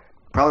there.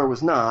 Preller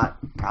was not,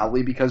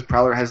 probably because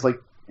Preller has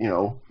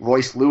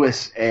Royce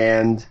Lewis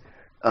and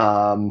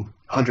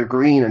Hunter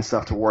Green and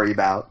stuff to worry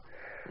about,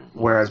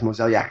 whereas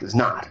Mozeliak does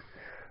not.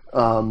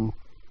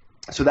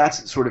 So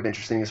that's sort of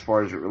interesting as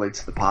far as it relates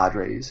to the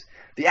Padres.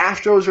 The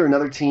Astros are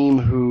another team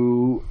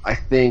who I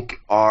think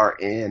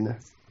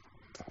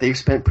they've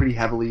spent pretty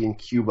heavily in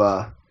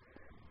Cuba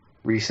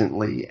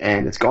recently,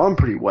 and it's gone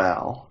pretty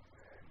well.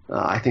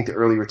 I think the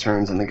early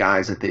returns on the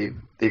guys that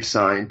they've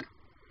signed,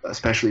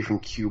 especially from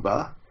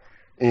Cuba,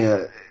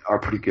 are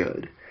pretty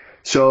good.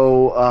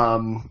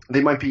 So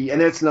they might be,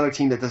 and it's another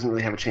team that doesn't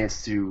really have a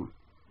chance to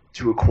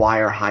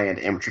acquire high-end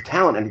amateur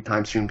talent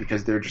anytime soon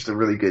because they're just a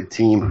really good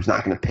team who's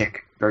not going to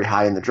pick very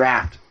high in the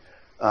draft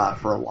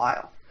for a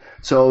while.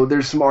 So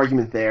there's some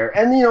argument there.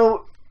 And,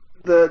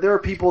 there are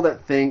people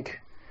that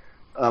think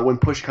when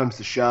push comes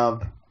to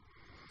shove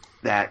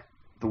that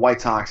the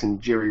White Sox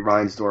and Jerry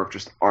Reinsdorf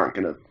just aren't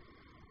going to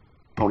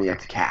pony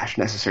up the cash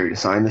necessary to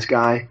sign this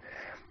guy.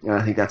 And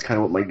I think that's kind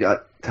of what my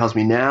gut tells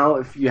me now.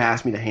 If you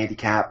ask me to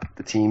handicap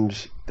the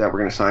teams that were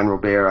going to sign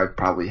Robert, I'd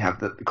probably have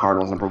the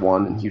Cardinals number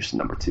 1 and Houston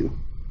number 2.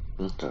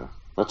 Okay,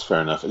 that's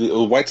fair enough.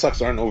 The White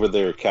Sox aren't over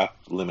their cap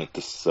limit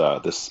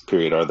this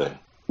period, are they?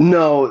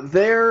 No,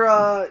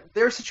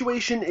 their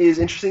situation is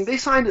interesting. They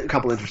signed a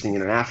couple interesting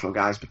international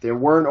guys, but they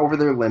weren't over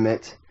their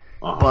limit.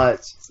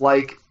 But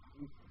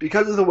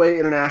because of the way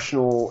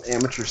international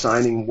amateur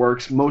signing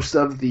works, most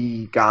of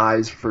the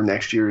guys for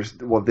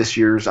this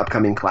year's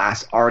upcoming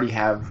class already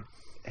have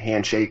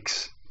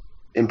handshakes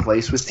in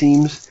place with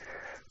teams,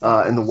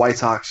 and the White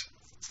Sox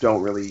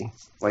don't really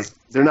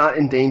they're not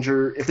in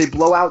danger if they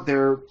blow out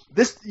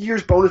this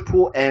year's bonus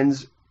pool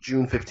ends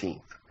June 15th.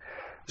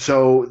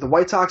 So the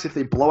White Sox, if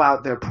they blow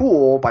out their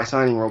pool by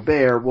signing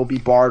Robert, will be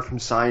barred from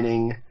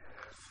signing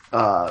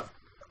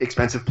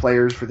expensive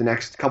players for the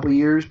next couple of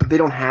years, but they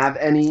don't have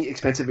any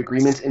expensive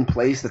agreements in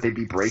place that they'd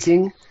be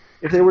breaking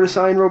if they were to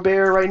sign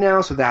Robert right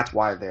now, so that's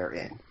why they're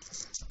in.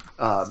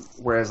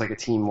 Whereas a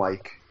team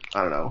like,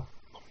 I don't know,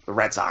 the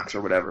Red Sox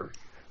or whatever,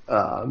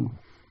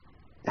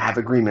 have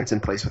agreements in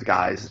place with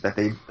guys that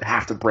they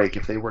have to break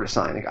if they were to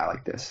sign a guy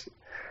like this.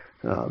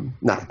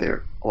 Not that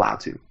they're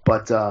allowed to,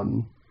 but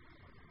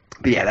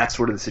yeah, that's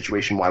sort of the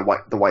situation why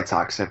the White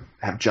Sox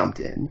have jumped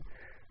in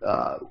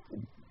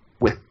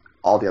with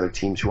all the other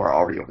teams who are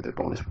already over their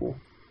bonus pool.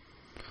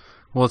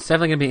 Well, it's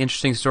definitely going to be an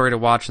interesting story to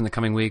watch in the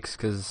coming weeks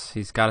because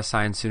he's got to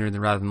sign sooner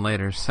rather than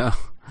later. So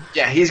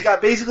yeah, he's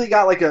basically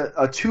got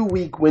a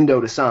 2-week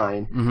window to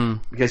sign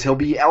because he'll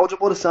be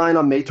eligible to sign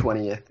on May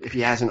 20th if he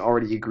hasn't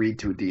already agreed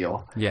to a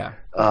deal. Yeah.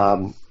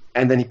 But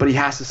he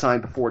has to sign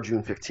before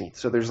June 15th,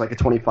 so there's a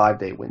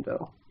 25-day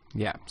window.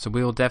 Yeah, so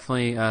we will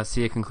definitely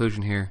see a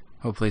conclusion here,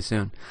 hopefully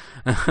soon.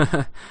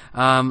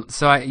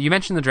 So you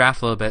mentioned the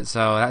draft a little bit,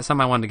 so that's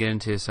something I wanted to get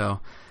into, so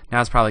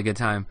now's probably a good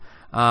time.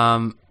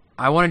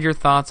 I wanted your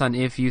thoughts on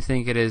if you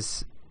think it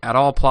is at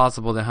all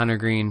plausible that Hunter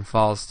Green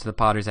falls to the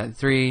Padres at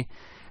 3,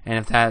 and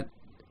if that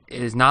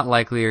is not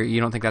likely or you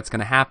don't think that's going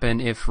to happen,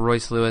 if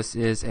Royce Lewis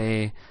is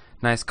a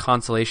nice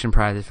consolation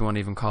prize, if you want to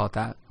even call it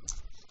that.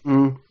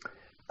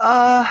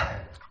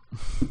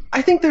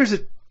 I think there's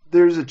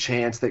a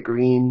chance that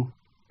Green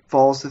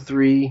falls to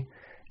 3.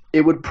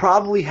 It would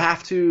probably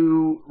have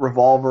to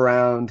revolve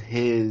around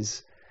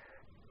his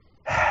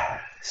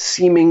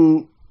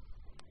seeming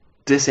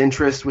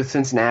disinterest with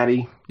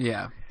Cincinnati.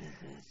 Yeah.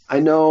 I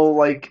know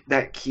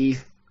that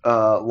Keith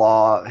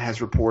Law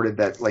has reported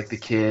that the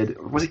kid,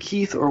 was it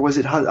Keith or was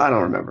it Hunt? I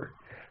don't remember.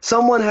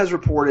 Someone has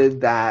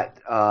reported that,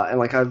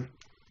 and I've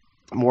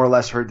more or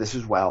less heard this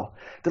as well,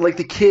 that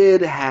the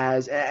kid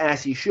has,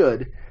 as he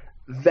should,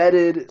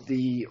 vetted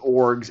the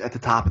orgs at the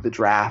top of the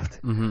draft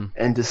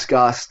and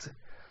discussed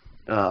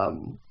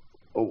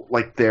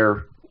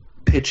their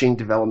pitching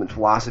development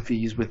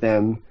philosophies with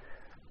them,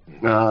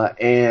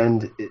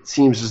 and it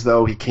seems as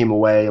though he came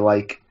away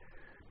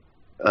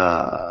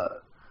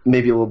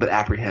maybe a little bit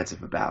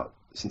apprehensive about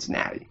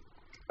Cincinnati.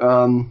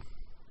 But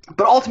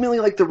ultimately,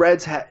 the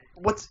Reds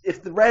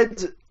if the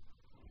Reds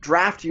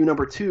draft you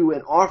number 2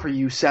 and offer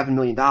you $7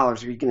 million, are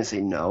you going to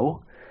say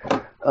no?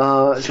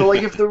 So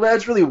if the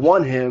Reds really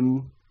want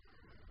him,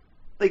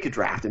 they could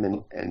draft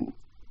him and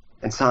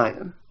sign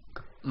him.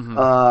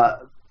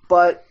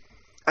 But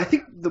I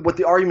think what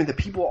the argument that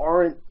people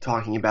aren't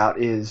talking about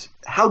is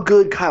how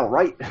good Kyle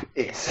Wright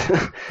is.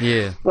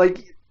 Yeah.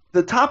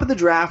 The top of the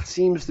draft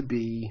seems to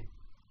be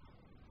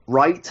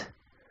Wright,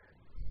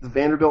 the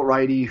Vanderbilt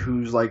righty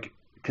who's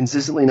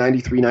consistently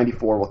 93,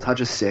 94, will touch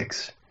a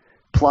 6,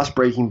 plus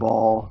breaking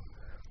ball,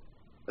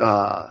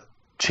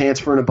 chance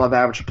for an above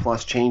average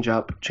plus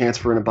changeup, chance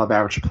for an above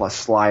average plus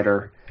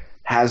slider,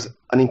 has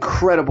an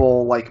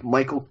incredible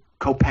Michael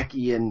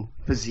Kopeckian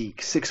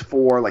physique,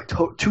 6'4",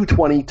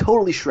 220,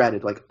 totally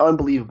shredded,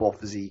 unbelievable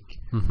physique,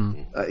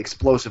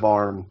 explosive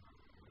arm.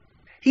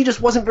 He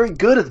just wasn't very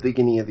good at the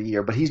beginning of the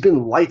year, but he's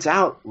been lights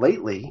out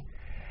lately.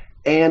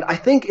 And I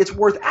think it's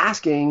worth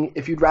asking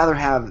if you'd rather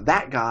have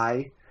that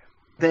guy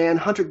than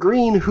Hunter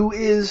Green, who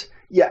is,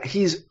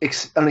 he's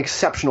an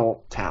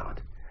exceptional talent.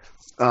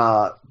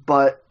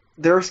 But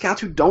there are scouts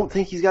who don't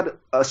think he's got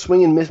a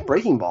swing and miss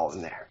breaking ball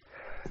in there.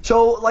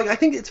 So, like, I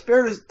think it's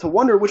fair to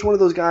wonder which one of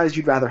those guys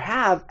you'd rather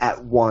have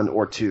at 1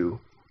 or 2,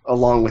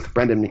 along with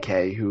Brendan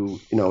McKay, who,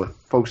 if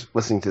folks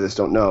listening to this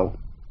don't know,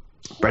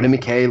 Brendan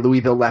McKay,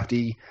 Louisville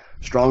lefty,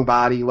 strong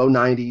body, low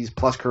 90s,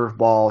 plus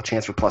curveball,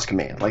 chance for plus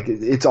command. Like,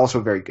 it's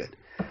also very good.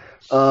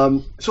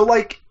 So,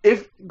 like,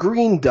 if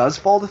Green does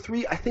fall to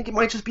 3, I think it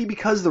might just be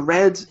because the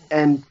Reds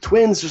and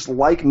Twins just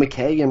like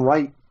McKay and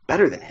Wright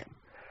better than him,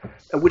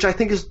 which I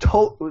think is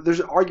there's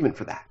an argument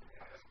for that.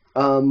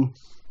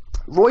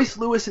 Royce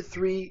Lewis at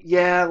 3,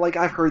 yeah, like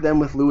I've heard them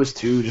with Lewis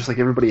too, just like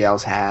everybody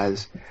else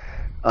has.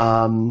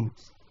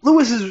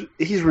 Lewis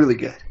he's really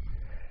good.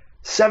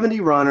 70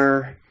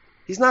 runner.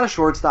 He's not a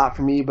shortstop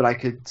for me, but I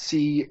could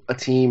see a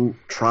team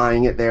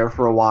trying it there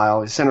for a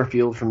while. It's center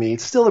field for me.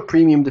 It's still a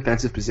premium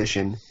defensive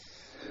position.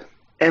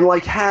 And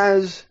like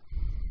has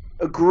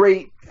a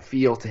great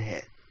feel to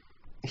hit.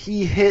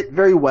 He hit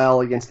very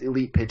well against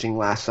elite pitching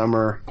last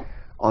summer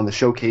on the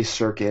showcase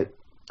circuit.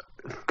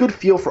 Good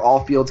feel for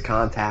all fields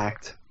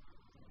contact.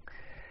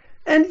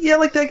 And yeah,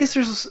 like I guess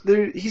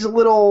he's a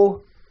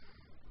little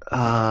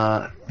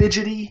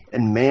fidgety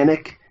and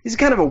manic. He's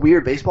kind of a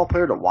weird baseball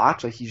player to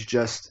watch. Like he's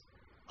just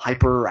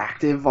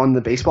hyperactive on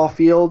the baseball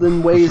field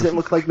in ways that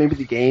look like maybe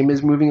the game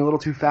is moving a little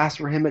too fast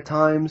for him at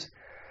times,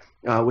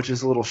 which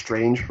is a little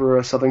strange for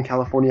a Southern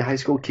California high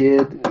school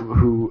kid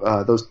who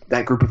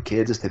that group of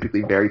kids is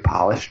typically very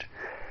polished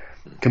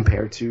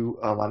compared to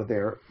a lot of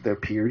their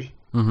peers.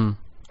 Mm-hmm.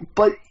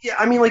 But yeah,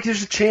 I mean, like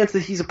there's a chance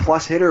that he's a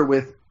plus hitter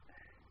with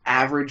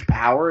average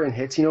power and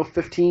hits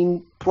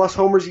 15 plus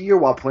homers a year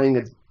while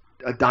playing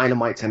a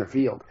dynamite center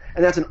field,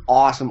 and that's an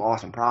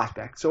awesome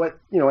prospect. So at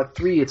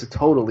 3, it's a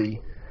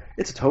totally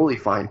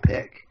fine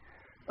pick,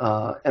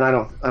 and I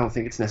don't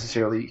think it's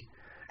necessarily,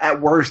 at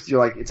worst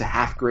you're like it's a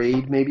half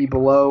grade maybe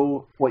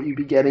below what you'd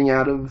be getting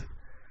out of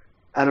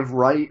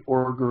Wright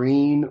or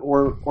Green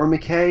or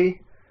McKay.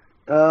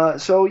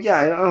 So yeah,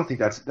 I don't think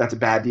that's a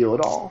bad deal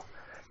at all.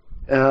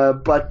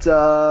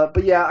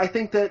 But yeah, I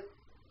think that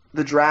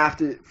the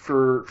draft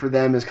for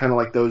them is kind of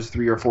like those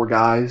 3 or 4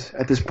 guys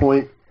at this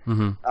point.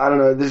 Mm-hmm. I don't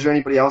know. Is there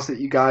anybody else that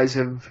you guys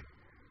have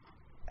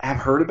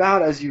heard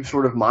about as you've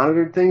sort of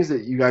monitored things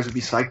that you guys would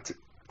be psyched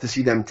to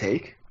see them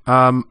take?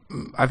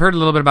 I've heard a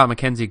little bit about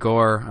Mackenzie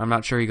Gore. I'm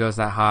not sure he goes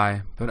that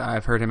high, but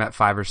I've heard him at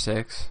 5 or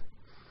 6.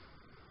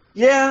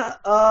 Yeah,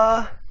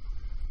 I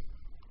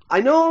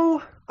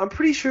know. I'm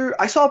pretty sure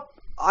I saw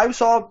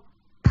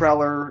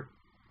Preller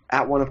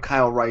at one of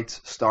Kyle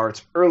Wright's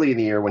starts early in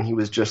the year when he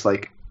was just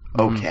like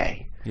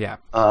okay. Yeah.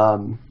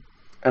 And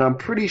I'm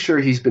pretty sure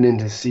he's been in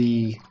to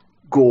see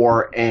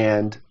Gore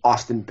and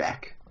Austin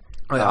Beck.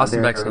 Oh, yeah,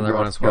 Austin Beck's another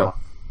one as well.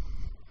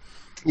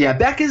 Yeah,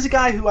 Beck is a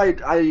guy who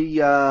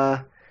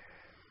I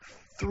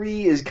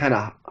 3 is kind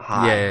of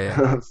high.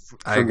 Yeah.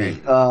 for me.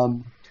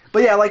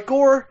 But yeah, like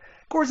Gore's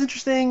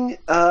interesting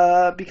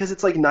because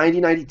it's like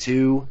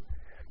 90-92.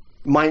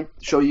 Might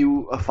show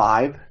you a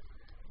 5.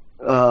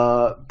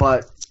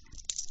 But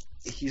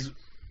he's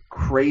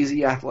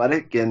crazy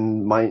athletic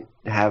and might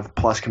have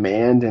plus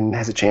command and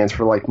has a chance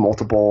for like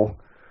multiple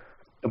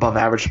above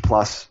average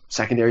plus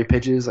secondary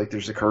pitches. Like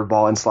there's a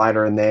curveball and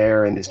slider in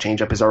there, and his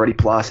changeup is already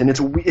plus. And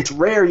it's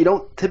rare. You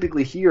don't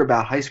typically hear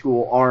about high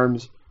school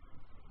arms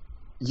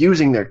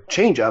using their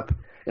changeup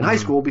in high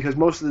school because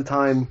most of the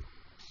time,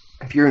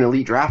 if you're an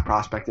elite draft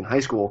prospect in high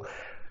school,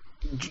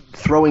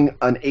 throwing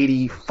an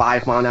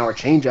 85 mile an hour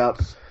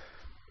changeup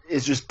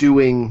is just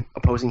doing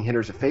opposing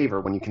hitters a favor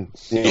when you can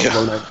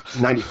throw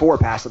 94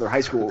 past other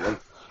high school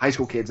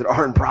kids that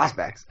aren't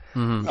prospects.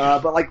 Mm-hmm.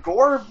 But like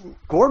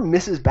Gore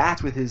misses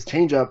bats with his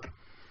changeup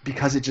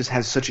because it just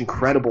has such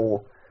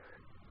incredible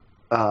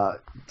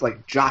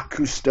like Jacques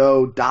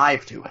Cousteau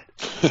dive to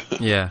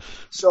it. Yeah.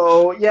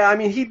 So yeah, I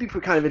mean he'd be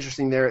kind of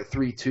interesting there at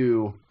 3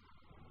 too.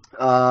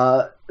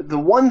 The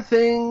one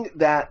thing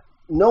that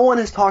no one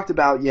has talked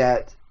about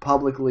yet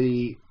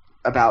publicly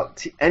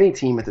about any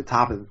team at the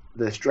top of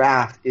this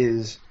draft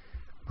is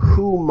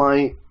who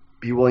might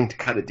be willing to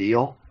cut a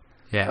deal.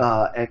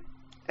 Yeah.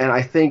 And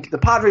I think the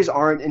Padres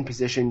aren't in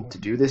position to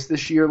do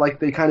this year like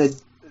they kind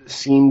of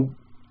seemed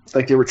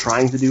like they were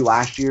trying to do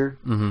last year.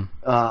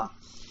 Mm-hmm.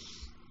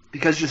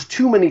 Because just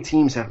too many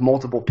teams have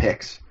multiple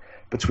picks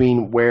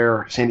between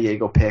where San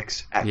Diego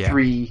picks at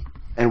 3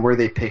 and where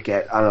they pick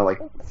at, I don't know,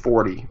 like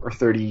 40 or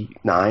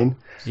 39.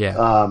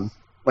 Yeah.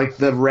 Like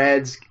the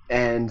Reds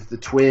and the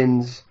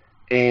Twins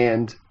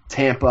and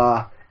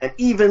Tampa and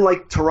even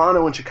like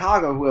Toronto and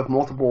Chicago, who have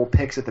multiple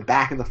picks at the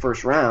back of the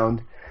first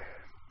round,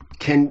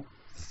 can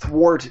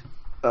thwart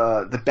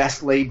the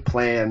best laid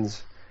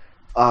plans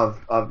of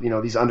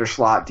these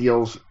underslot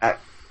deals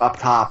up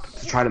top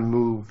to try to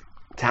move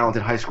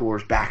talented high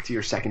schoolers back to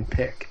your second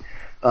pick.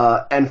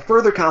 And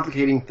further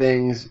complicating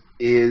things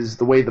is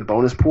the way the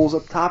bonus pools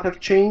up top have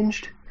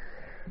changed.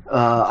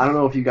 I don't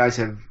know if you guys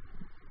have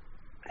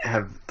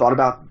thought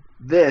about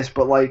this,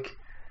 but like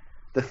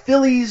the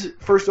Phillies'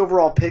 first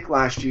overall pick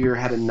last year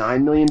had a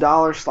 $9 million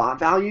slot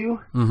value,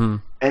 mm-hmm.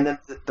 and then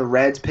the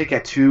Reds' pick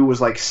at 2 was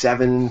like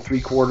 7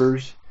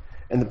 3/4,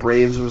 and the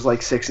Braves was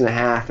like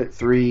 6.5 at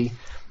 3.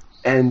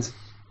 And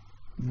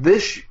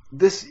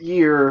this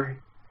year,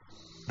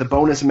 the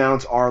bonus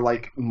amounts are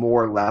like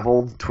more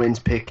leveled. Twins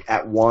pick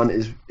at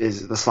 1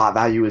 is the slot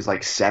value is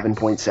like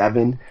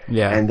 7.7.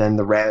 Yeah. And then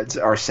the Reds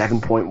are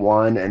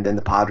 7.1, and then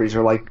the Padres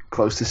are like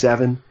close to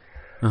 7.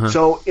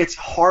 So it's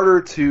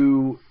harder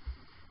to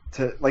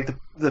like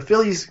the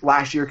Phillies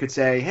last year could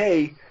say,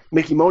 hey,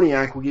 Mickey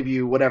Moniak will give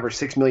you whatever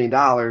 $6 million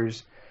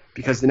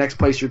because the next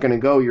place you're going to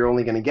go, you're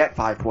only going to get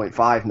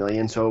 $5.5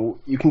 million. So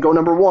you can go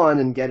number 1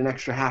 and get an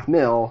extra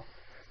 $500,000,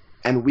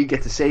 and we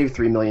get to save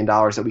 $3 million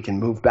that we can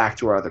move back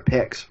to our other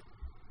picks.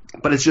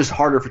 But it's just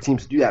harder for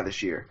teams to do that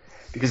this year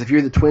because if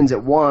you're the Twins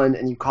at 1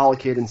 and you call a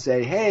kid and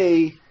say,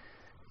 hey,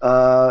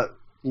 the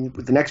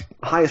next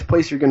highest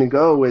place you're going to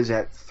go is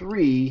at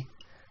 3,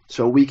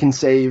 so we can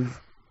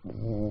save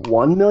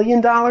 $1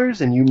 million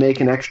and you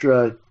make an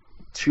extra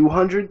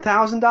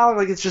 $200,000.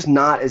 Like, it's just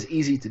not as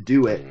easy to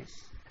do it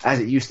as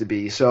it used to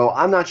be. So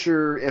I'm not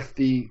sure if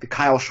the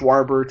Kyle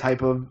Schwarber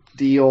type of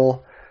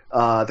deal,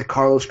 the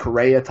Carlos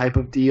Correa type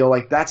of deal,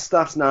 like that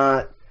stuff's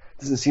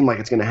doesn't seem like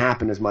it's going to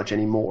happen as much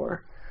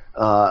anymore.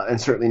 And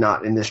certainly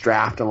not in this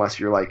draft unless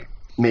you're like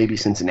maybe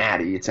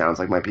Cincinnati. It sounds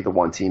like might be the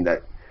one team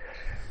that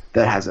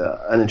has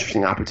an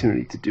interesting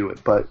opportunity to do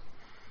it. But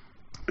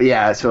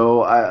yeah,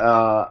 so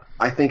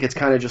I think it's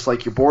kind of just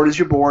like your board is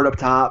your board up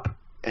top,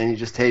 and you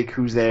just take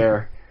who's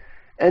there.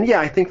 And yeah,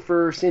 I think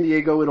for San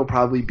Diego it'll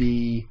probably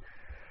be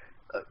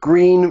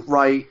Green,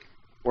 Wright,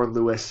 or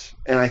Lewis.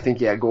 And I think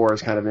Gore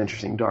is kind of an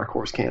interesting dark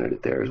horse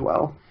candidate there as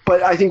well.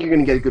 But I think you're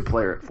going to get a good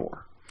player at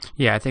 4.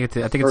 Yeah, I think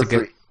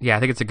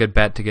it's a good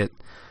bet to get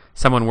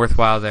someone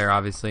worthwhile there.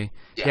 Obviously,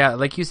 yeah,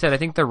 like you said, I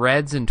think the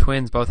Reds and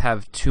Twins both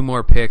have 2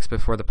 more picks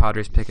before the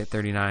Padres pick at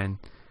 39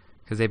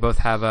 because they both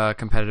have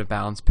competitive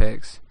balance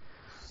picks.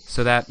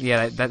 So that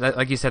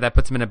like you said, that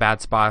puts them in a bad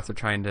spot if they're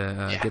trying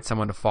to get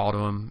someone to fall to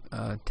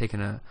them,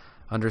 taking a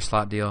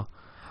underslot deal.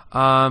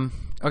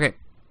 Okay,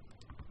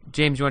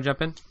 James, you want to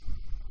jump in?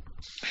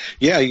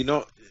 Yeah,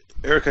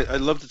 Eric,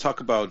 I'd love to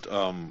talk about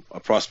a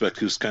prospect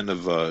who's kind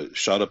of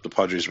shot up the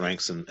Padres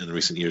ranks in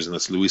recent years, and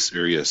that's Luis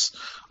Urias.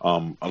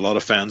 A lot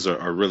of fans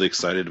are really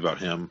excited about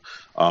him.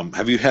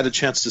 Have you had a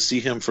chance to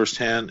see him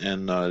firsthand,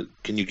 and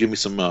can you give me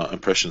some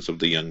impressions of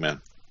the young man?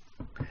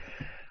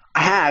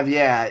 I have,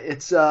 yeah.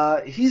 It's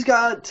he's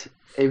got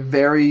a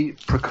very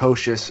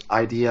precocious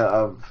idea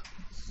of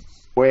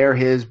where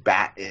his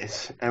bat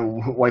is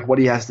and like what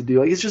he has to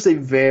do. Like, it's just a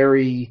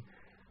very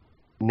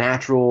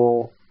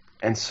natural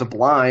and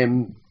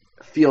sublime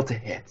feel to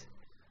hit.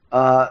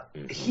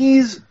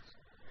 He's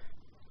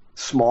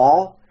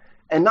small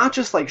and not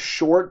just like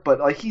short, but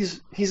like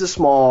he's a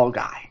small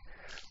guy.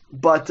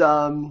 But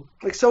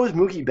like so is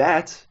Mookie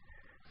Betts,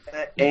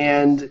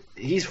 and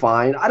he's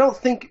fine. I don't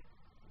think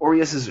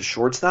Urias is a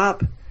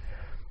shortstop.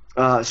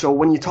 So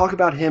when you talk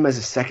about him as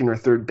a second or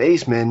third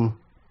baseman,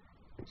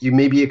 you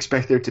maybe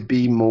expect there to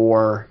be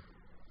more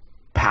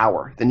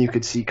power than you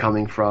could see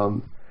coming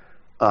from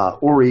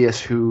Urias,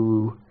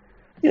 who,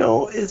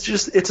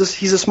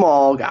 he's a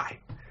small guy.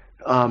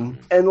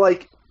 And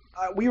like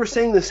we were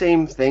saying the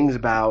same things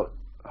about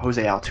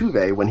Jose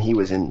Altuve when he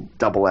was in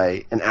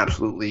Double-A and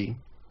absolutely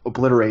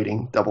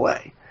obliterating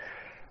Double-A.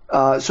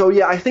 So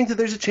yeah, I think that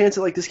there's a chance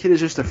that like this kid is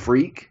just a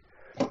freak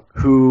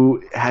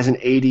who has an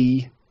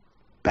 80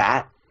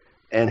 bat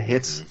and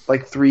hits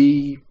like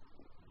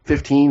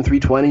 315,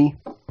 320,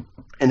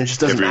 and it just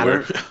doesn't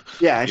matter.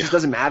 Yeah, it just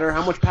doesn't matter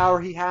how much power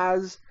he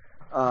has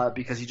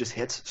because he just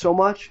hits so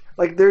much.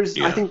 Like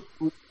I think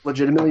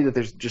legitimately that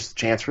there's just a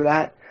chance for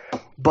that.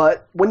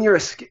 But when you're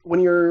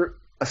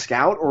a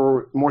scout,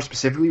 or more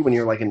specifically when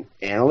you're like an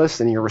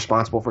analyst and you're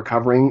responsible for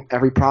covering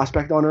every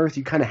prospect on earth,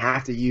 you kind of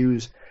have to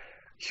use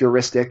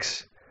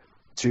heuristics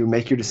to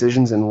make your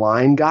decisions and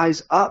line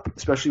guys up,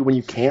 especially when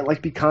you can't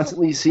like be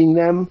constantly seeing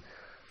them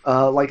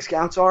like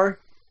scouts are.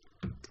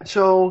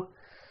 So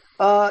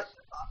I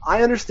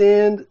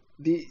understand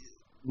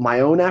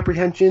my own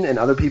apprehension and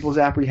other people's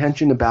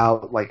apprehension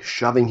about like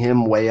shoving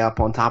him way up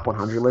on top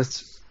 100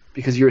 lists,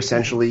 because you're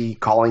essentially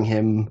calling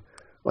him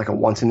like a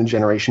once in a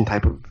generation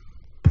type of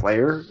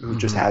player who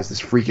just has this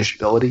freakish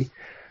ability.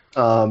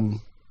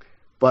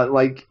 But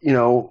like,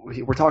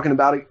 we're talking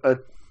about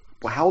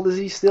how old is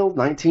he still?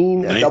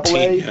 19 at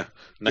Double-A? Yeah.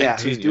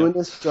 19, he's doing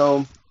this.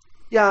 So,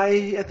 yeah,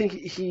 I think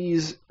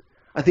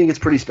it's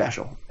pretty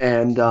special.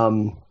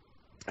 And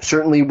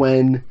certainly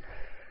when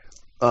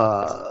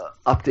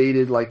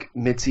updated like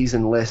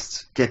mid-season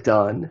lists get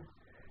done,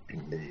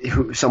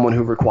 someone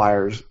who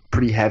requires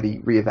pretty heavy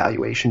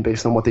reevaluation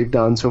based on what they've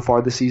done so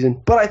far this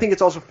season. But I think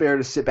it's also fair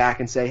to sit back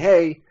and say,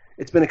 hey,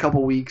 it's been a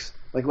couple weeks.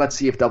 Like, let's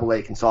see if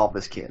Double-A can solve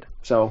this kid.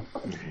 So,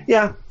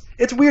 yeah,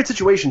 it's a weird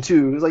situation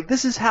too. Like,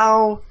 this is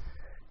how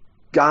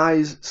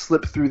guys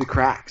slip through the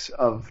cracks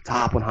of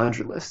top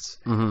 100 lists.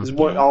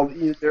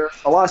 There are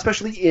a lot,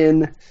 especially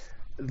in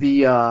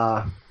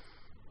the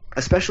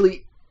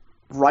especially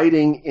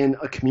writing in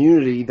a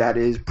community that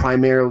is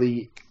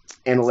primarily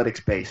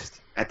analytics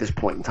based at this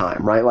point in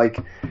time, right? Like,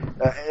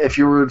 if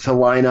you were to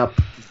line up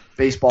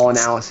baseball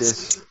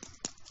analysis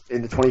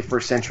in the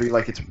 21st century,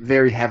 like, it's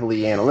very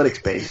heavily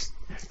analytics based.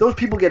 those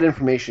people get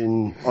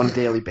information on a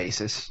daily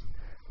basis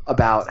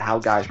about how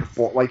guys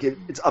perform. Like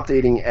it's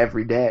updating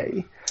every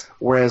day,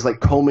 whereas like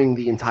combing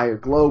the entire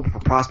globe for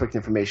prospect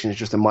information is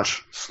just a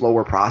much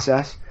slower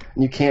process,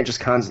 and you can't just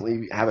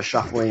constantly have a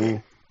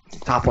shuffling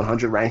top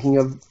 100 ranking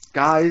of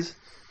guys,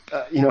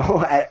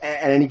 at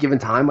any given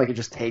time. Like it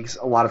just takes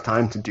a lot of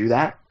time to do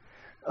that.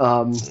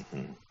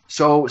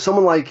 So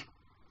someone like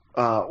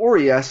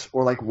Urias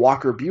or like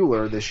Walker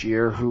Buehler this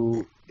year,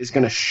 who is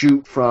going to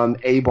shoot from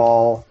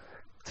A-ball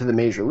to the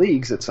major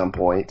leagues at some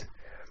point,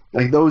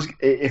 like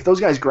if those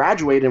guys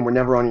graduate and were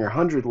never on your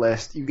 100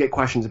 list, you get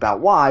questions about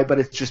why, but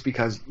it's just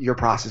because your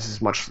process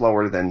is much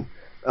slower than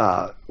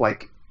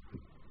like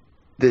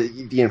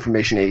the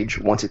information age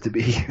wants it to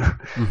be.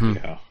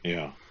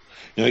 Yeah.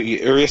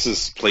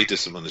 Urias's plate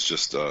discipline is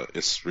just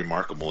it's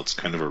remarkable. It's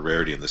kind of a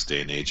rarity in this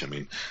day and age. I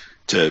mean,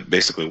 to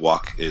basically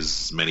walk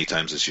as many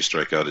times as you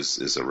strike out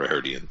is a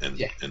rarity,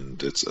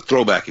 and it's a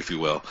throwback, if you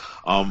will.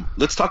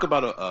 Let's talk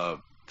about a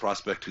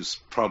prospect who's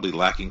probably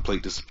lacking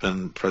plate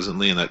discipline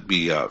presently, and that'd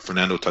be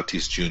Fernando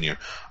Tatis Jr.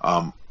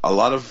 A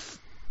lot of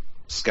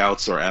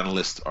scouts or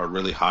analysts are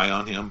really high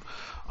on him,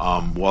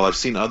 while I've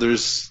seen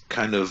others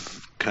kind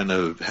of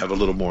have a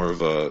little more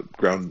of a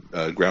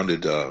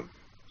grounded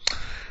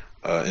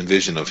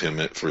envision of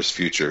him for his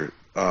future.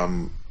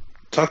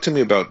 Talk to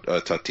me about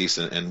Tatis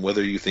and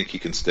whether you think he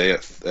can stay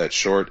at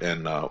short,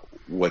 and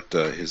what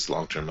his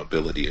long-term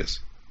ability is.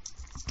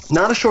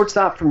 Not a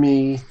shortstop for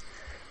me,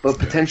 but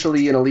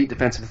potentially an elite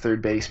defensive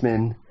third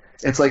baseman.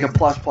 It's like a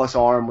plus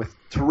arm with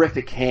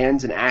terrific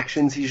hands and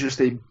actions. He's just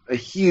a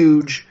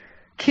huge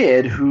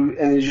kid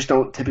and you just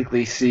don't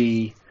typically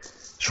see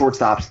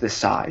shortstops this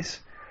size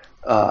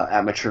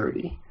at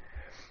maturity.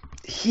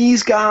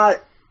 He's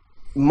got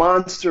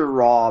monster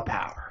raw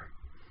power,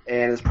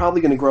 and it's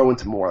probably going to grow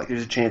into more. Like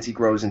there's a chance he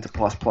grows into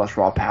plus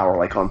raw power,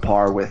 like on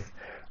par with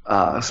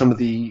some of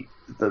the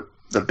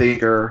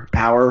bigger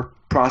power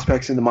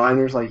prospects in the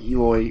minors, like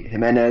Eloy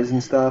Jimenez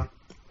and stuff.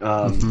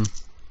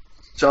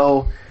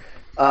 So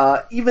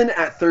even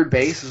at third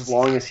base, as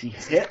long as he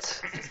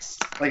hits,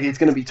 like it's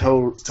going to be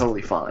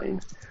totally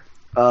fine.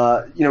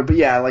 But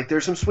yeah, like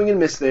there's some swing and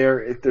miss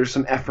there. There's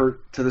some effort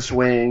to the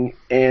swing,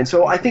 and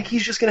so I think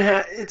he's just going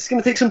to it's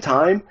going to take some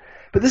time.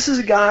 But this is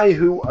a guy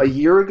who a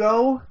year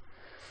ago,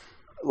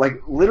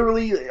 like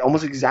literally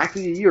almost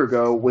exactly a year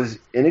ago, was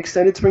in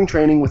extended spring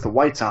training with the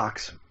White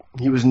Sox.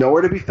 He was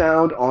nowhere to be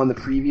found on the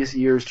previous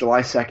year's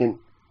July 2nd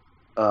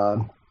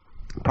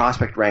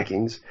prospect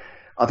rankings,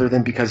 other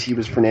than because he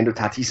was Fernando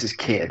Tatis's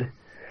kid.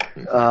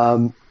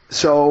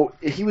 So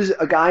he was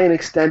a guy in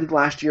extended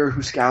last year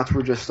who scouts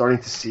were just starting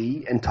to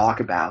see and talk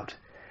about.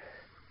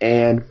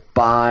 And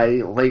by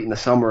late in the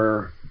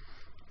summer,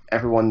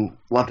 everyone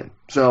loved him.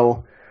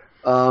 So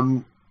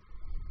I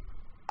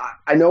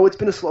know it's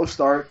been a slow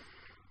start,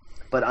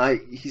 but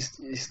he's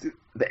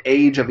the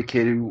age of a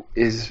kid who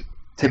is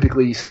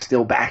typically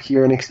still back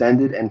here and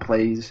extended and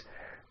plays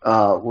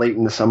late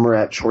in the summer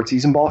at short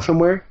season ball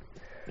somewhere.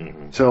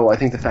 So I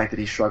think the fact that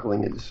he's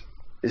struggling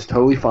is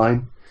totally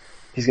fine.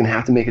 He's going to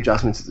have to make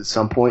adjustments at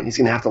some point. He's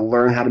going to have to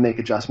learn how to make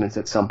adjustments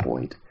at some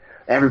point.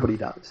 Everybody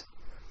does.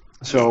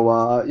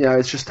 So,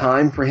 it's just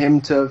time for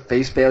him to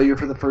face failure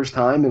for the first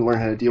time and learn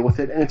how to deal with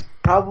it. And it's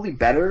probably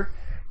better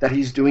that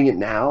he's doing it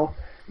now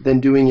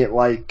than doing it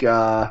like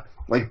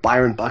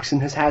Byron Buxton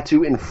has had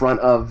to in front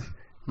of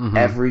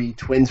every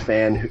Twins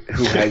fan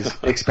who has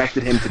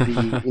expected him to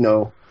be,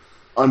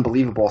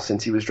 unbelievable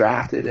since he was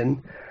drafted.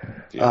 And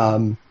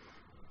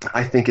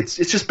I think it's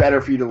just better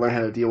for you to learn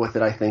how to deal with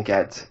it, I think,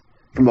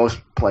 for most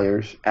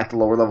players at the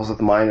lower levels of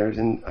the minors,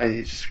 and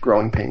it's just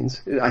growing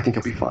pains. I think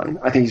he'll be fine.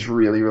 I think he's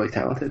really, really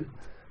talented.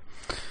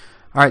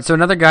 All right, so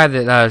another guy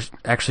that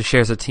actually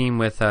shares a team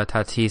with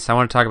Tatis, I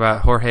want to talk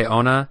about Jorge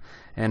Ona,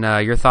 and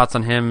your thoughts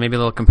on him, maybe a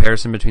little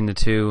comparison between the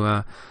two.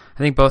 I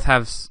think both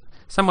have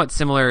somewhat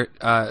similar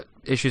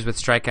issues with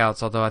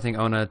strikeouts, although I think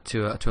Ona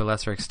to a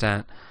lesser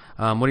extent.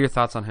 What are your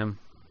thoughts on him?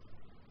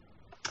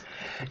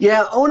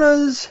 Yeah,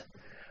 Ona's,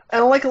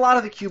 and like a lot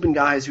of the Cuban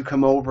guys who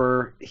come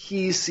over,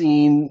 he's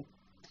seen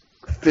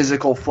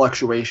physical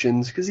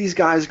fluctuations because these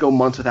guys go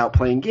months without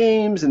playing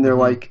games and they're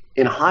like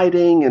in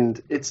hiding,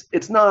 and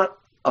it's not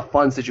a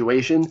fun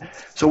situation.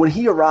 So when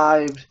he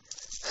arrived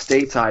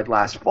stateside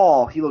last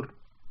fall, he looked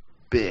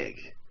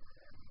big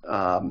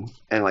and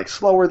like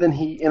slower than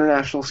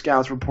international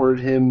scouts reported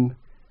him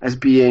as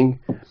being.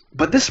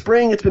 But this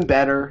spring it's been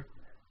better,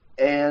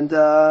 and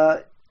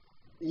I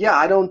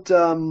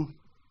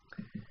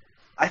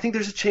think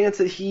there's a chance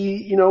that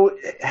he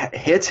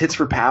hits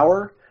for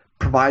power,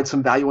 provides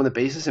some value on the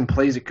bases, and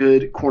plays a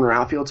good corner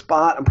outfield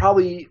spot. I'm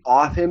probably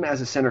off him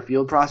as a center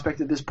field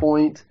prospect at this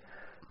point.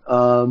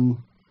 And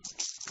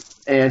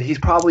he's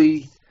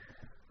probably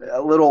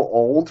a little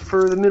old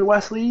for the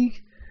Midwest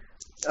League.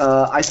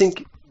 I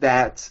think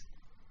that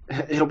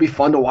it'll be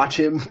fun to watch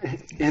him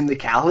in the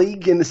Cal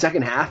League in the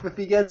second half if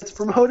he gets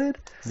promoted.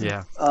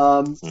 Yeah.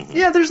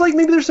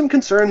 There's some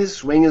concern. His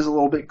swing is a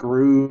little bit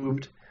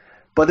grooved,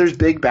 but there's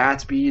big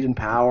bat speed and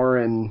power,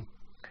 and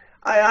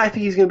I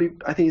think he's gonna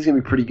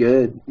be pretty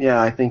good.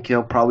 Yeah, I think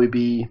he'll probably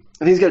be. I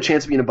think he's got a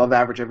chance of being above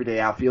average everyday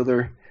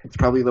outfielder. It's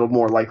probably a little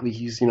more likely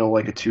he's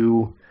like a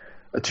 2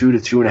 to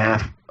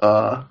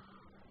 2.5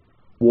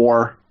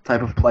 WAR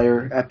type of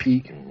player at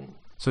peak.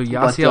 So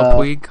Yasiel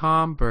Puig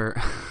comp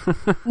or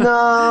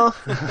no.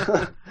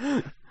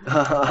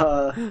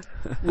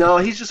 No,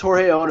 he's just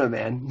Jorge Ona,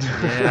 man.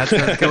 Yeah, that's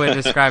a good way to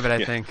describe it,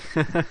 I think.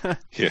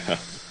 Yeah.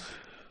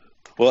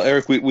 Well,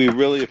 Eric, we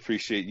really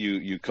appreciate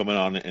you coming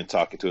on and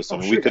talking to us. I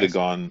mean, we could have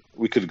gone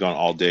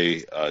all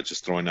day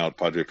just throwing out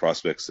Padre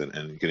prospects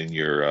and getting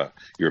your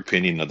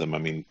opinion of them. I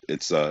mean,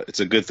 it's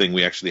a good thing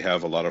we actually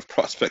have a lot of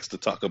prospects to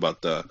talk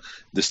about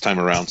this time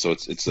around. So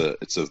it's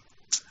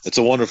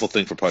a wonderful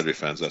thing for Padre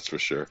fans, that's for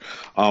sure.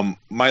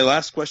 My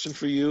last question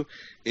for you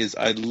is,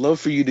 I'd love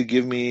for you to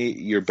give me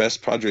your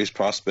best Padres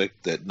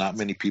prospect that not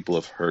many people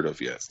have heard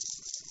of yet.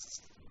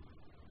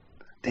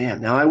 Damn,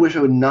 now I wish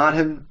I would not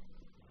have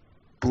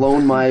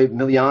blown my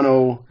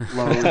Miliano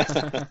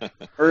load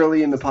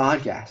early in the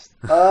podcast.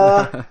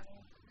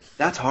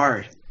 That's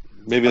hard.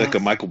 Maybe like a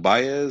Michael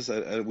Baez.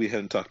 We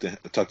haven't talked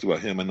about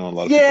him. I know a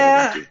lot of people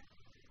haven't.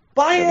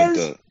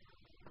 Baez.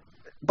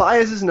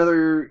 Baez is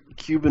another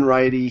Cuban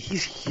righty.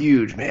 He's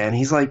huge, man.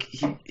 He's like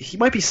he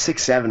might be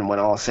 6'7" when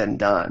all is said and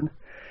done.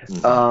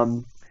 Mm-hmm.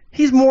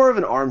 He's more of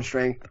an arm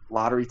strength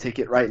lottery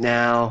ticket right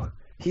now.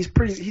 He's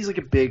like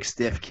a big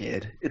stiff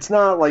kid. It's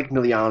not like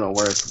Miliano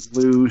where it's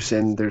loose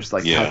and there's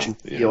like touch and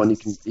feel and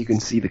you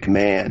can see the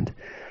command.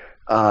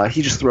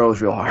 He just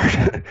throws real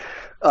hard.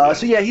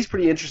 So yeah, he's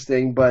pretty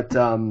interesting. But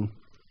oh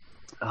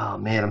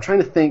man, I'm trying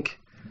to think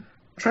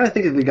of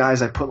the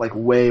guys I put like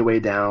way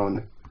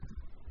down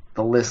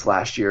the list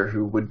last year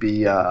who would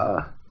be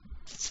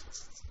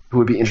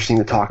interesting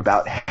to talk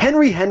about.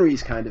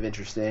 Henry's kind of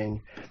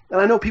interesting, and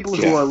I know people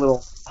who are a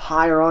little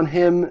higher on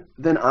him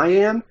than I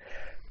am,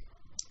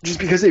 just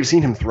because they've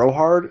seen him throw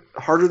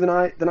harder than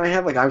I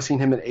have. Like I've seen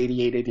him at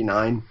 88,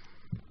 89,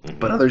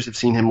 but others have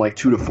seen him like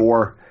 2 to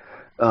 4.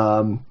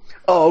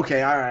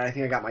 Okay, all right. I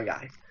think I got my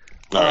guy.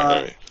 All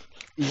right.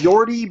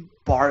 Yordy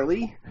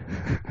Barley.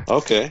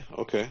 Okay.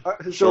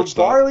 So shortstop.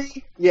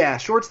 Barley,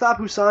 shortstop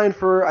who signed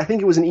for, I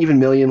think it was an even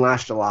million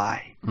last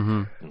July,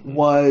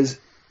 was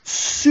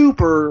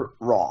super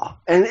raw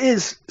and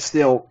is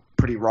still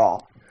pretty raw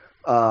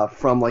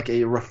from like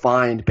a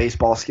refined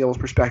baseball skills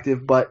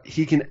perspective, but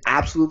he can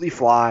absolutely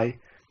fly.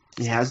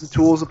 He has the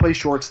tools to play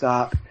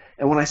shortstop.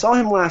 And when I saw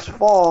him last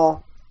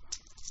fall,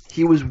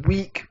 he was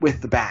weak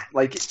with the bat.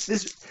 Like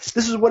this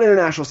is what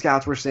international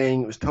scouts were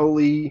saying. It was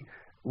totally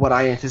what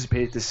I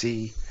anticipated to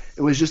see.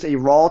 It was just a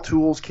raw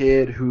tools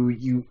kid who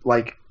you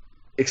like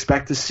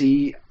expect to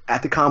see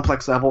at the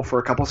complex level for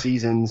a couple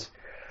seasons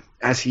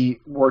as he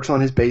works on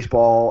his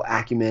baseball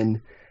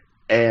acumen.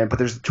 But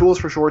there's the tools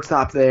for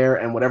shortstop there,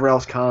 and whatever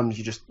else comes,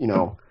 you just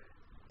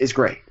is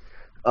great.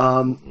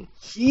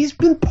 He's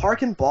been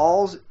parking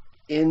balls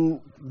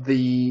in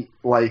the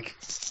like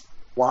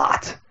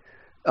lot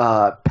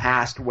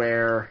past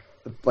where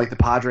the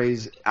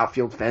Padres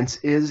outfield fence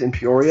is in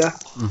Peoria.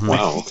 Mm-hmm.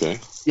 Wow. Okay.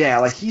 Yeah,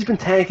 like he's been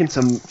tanking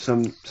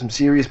some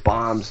serious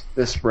bombs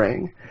this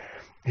spring.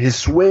 His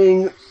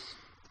swing,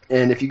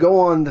 and if you go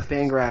on the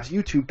Fangraphs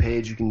YouTube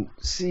page, you can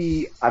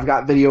see I've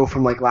got video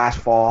from like last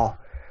fall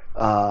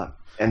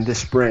and this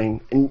spring,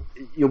 and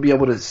you'll be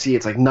able to see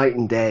it's like night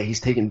and day. He's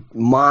taking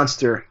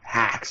monster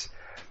hacks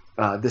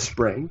this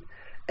spring,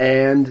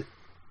 and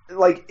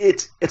like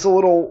it's a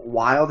little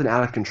wild and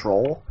out of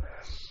control.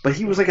 But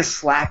he was like a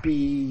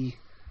slappy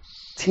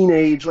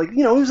teenage, like,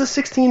 he was a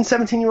 16,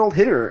 17-year-old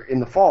hitter in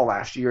the fall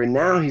last year, and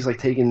now he's like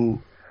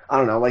taking, I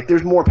don't know, like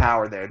there's more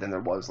power there than there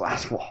was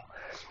last fall.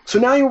 So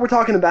now we're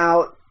talking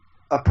about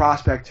a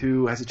prospect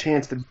who has a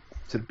chance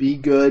to be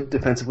good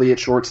defensively at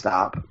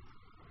shortstop,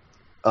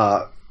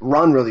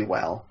 run really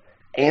well,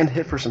 and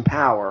hit for some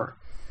power.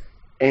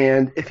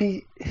 And if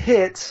he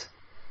hits,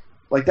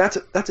 like that's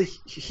a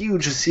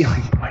huge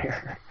ceiling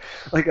player.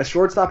 Like a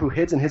shortstop who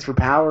hits and hits for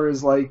power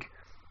is like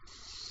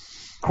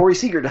Corey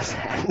Seager does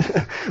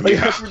that.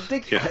 That's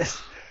ridiculous.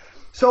 Yeah.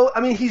 So,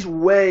 I mean, he's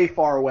way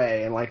far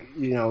away,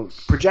 and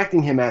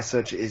projecting him as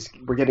such is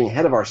we're getting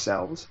ahead of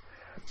ourselves,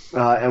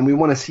 and we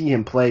want to see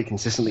him play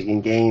consistently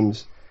in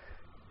games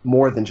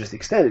more than just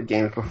extended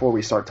games before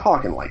we start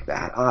talking like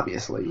that,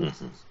 obviously.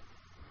 Mm-hmm.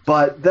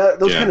 But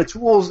those kind of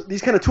tools,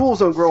 these kind of tools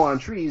don't grow on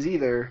trees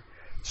either.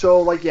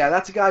 So,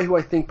 that's a guy who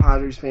I think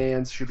Padres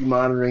fans should be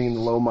monitoring in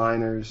the low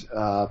minors,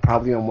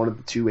 probably on one of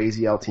the 2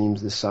 AZL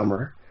teams this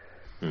summer.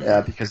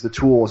 Because the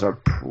tools are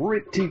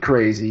pretty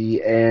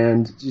crazy,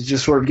 and it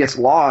just sort of gets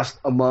lost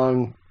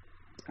among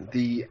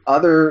the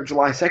other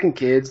July 2nd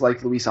kids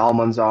like Luis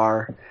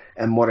Almanzar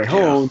and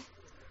Morejon,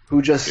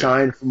 who just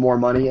signed for more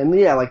money. And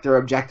they're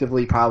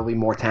objectively probably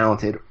more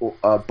talented,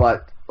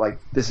 but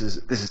this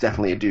is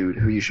definitely a dude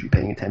who you should be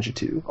paying attention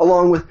to.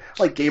 Along with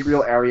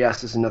Gabriel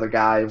Arias is another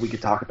guy we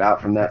could talk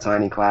about from that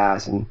signing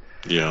class, and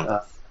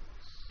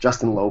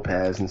Justin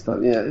Lopez and stuff.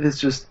 Yeah,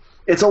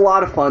 it's a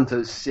lot of fun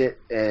to sit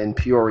in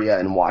Peoria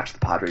and watch the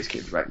Padres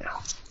kids right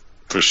now.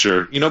 For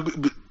sure.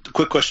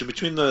 quick question: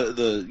 between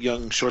the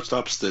young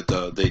shortstops that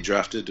they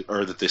drafted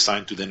or that they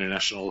signed through the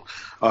international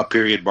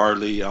period,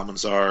 Barley,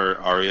 Almanzar,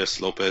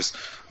 Arias, Lopez,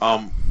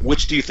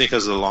 which do you think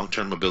has a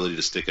long-term ability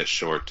to stick at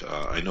short?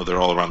 I know they're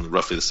all around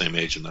roughly the same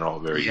age, and they're all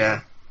very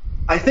young.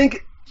 I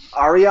think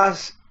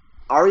Arias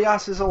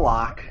is a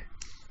lock.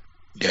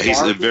 Yeah,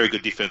 he's very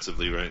good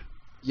defensively, right?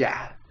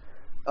 Yeah.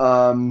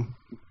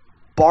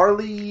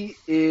 Barley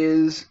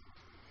is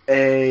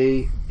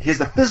he has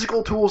the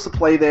physical tools to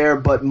play there,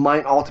 but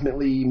might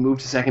ultimately move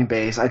to second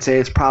base. I'd say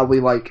it's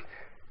probably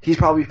he's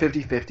probably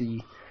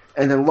 50-50.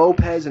 And then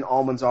Lopez and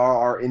Almanzar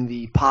are in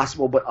the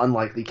possible but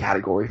unlikely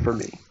category for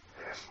me.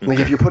 Like,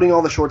 if you're putting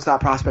all the shortstop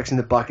prospects in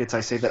the buckets,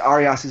 I say that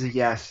Arias is a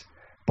yes,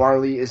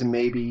 Barley is a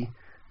maybe,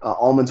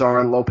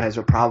 Almanzar and Lopez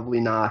are probably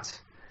not,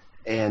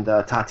 and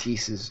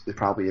Tatis is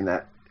probably in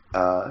that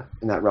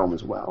realm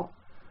as well.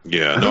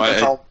 Yeah,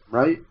 that's all,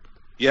 right?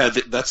 Yeah,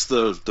 that's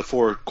the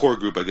four core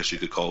group, I guess you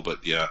could call.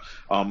 But yeah,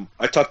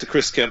 I talked to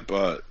Chris Kemp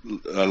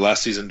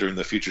last season during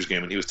the Futures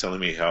game, and he was telling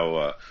me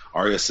how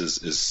Arias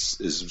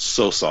is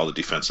so solid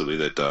defensively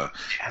that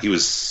he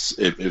was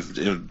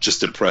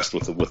just impressed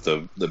with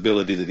the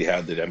ability that he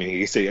had. I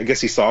mean, I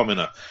guess he saw him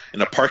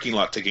in a parking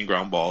lot taking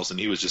ground balls, and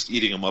he was just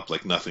eating them up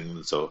like nothing.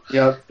 And so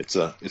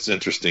it's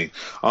interesting.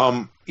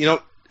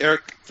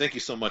 Eric, thank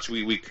you so much.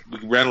 We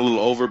ran a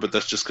little over, but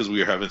that's just because we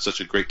were having such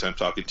a great time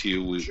talking to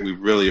you. We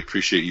really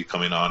appreciate you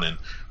coming on, and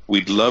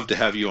we'd love to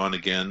have you on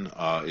again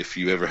if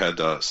you ever had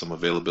some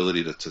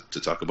availability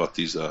to talk about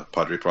these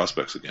Padre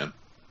prospects again.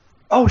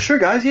 Oh, sure,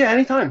 guys. Yeah,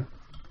 anytime.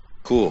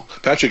 Cool.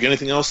 Patrick,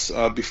 anything else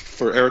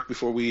for Eric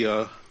before we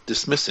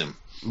dismiss him?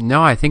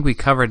 No, I think we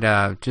covered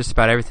just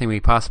about everything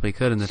we possibly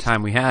could in the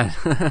time we had.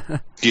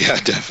 Yeah,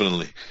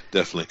 definitely.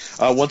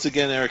 Once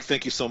again, Eric,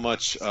 thank you so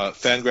much.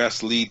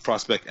 Fangraphs lead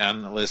prospect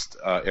analyst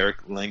Eric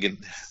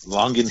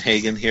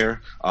Longenhagen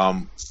here.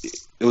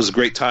 It was a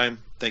great time.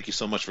 Thank you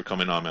so much for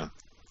coming on, man.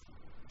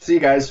 See you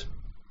guys.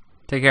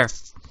 Take care.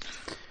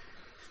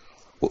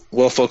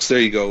 Well, folks, there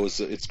you go.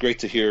 It's great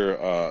to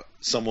hear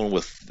someone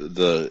with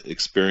the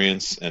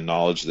experience and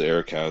knowledge that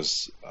Eric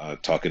has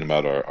talking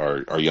about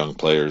our young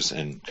players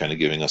and kind of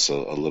giving us a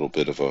little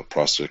bit of a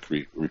prospect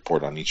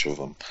report on each of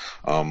them.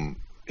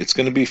 It's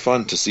going to be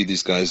fun to see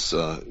these guys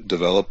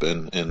develop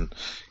and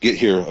get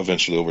here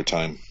eventually over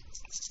time.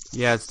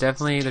 Yeah, there's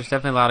definitely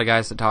a lot of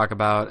guys to talk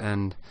about,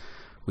 and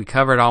we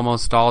covered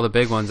almost all the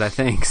big ones, I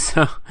think.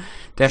 So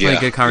definitely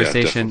a good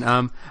conversation.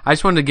 Yeah, I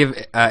just wanted to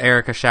give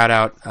Eric a shout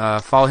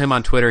out. Follow him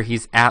on Twitter.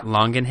 He's at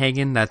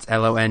Longenhagen. That's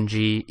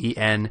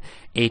Longenhagen.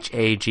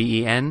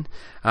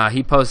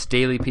 He posts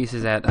daily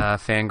pieces at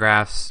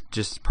Fangraphs,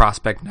 just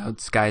prospect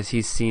notes, guys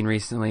he's seen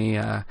recently,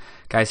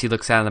 guys he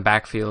looks at in the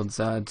backfields.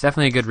 It's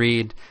definitely a good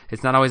read.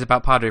 It's not always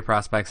about Padre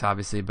prospects,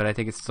 obviously, but I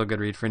think it's still a good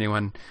read for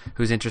anyone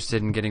who's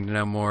interested in getting to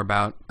know more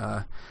about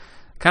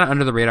kind of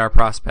under the radar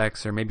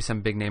prospects or maybe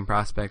some big name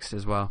prospects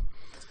as well.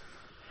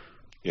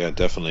 Yeah,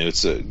 definitely.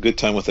 It's a good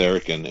time with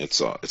Eric, and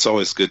it's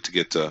always good to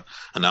get an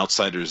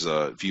outsider's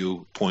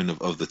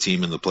viewpoint of the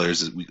team and the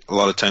players. A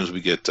lot of times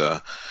we get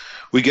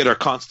our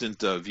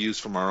constant views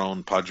from our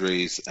own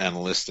Padres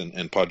analysts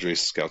and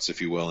Padres scouts, if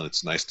you will, and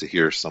it's nice to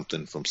hear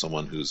something from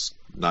someone who's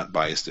not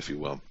biased, if you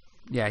will.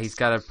 Yeah, he's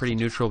got a pretty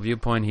neutral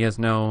viewpoint. He has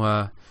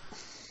no,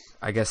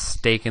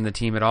 stake in the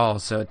team at all,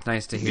 so it's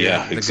nice to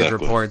hear the good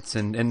reports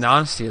and the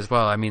honesty as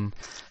well. I mean,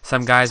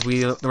 some guys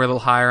we're a little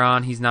higher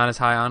on, he's not as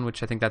high on,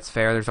 which I think that's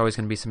fair. There's always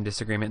going to be some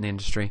disagreement in the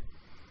industry.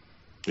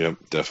 Yep,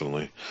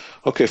 definitely.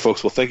 Okay,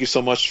 folks. Well, thank you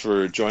so much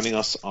for joining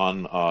us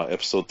on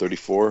episode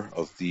 34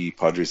 of the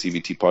Padres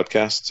EVT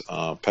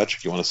podcast.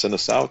 Patrick, you want to send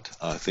us out?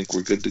 I think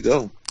we're good to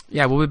go.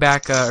 Yeah, we'll be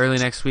back early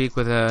next week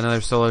with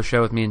another solo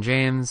show with me and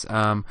James.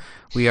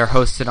 We are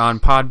hosted on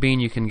Podbean.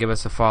 You can give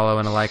us a follow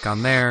and a like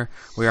on there.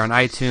 We're on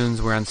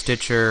iTunes. We're on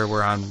Stitcher.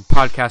 We're on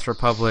Podcast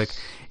Republic.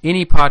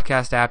 Any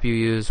podcast app you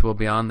use will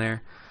be on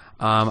there.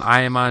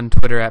 I am on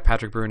Twitter at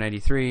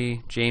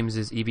PatrickBrewer93. James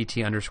is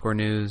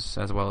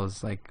EVT_news, as well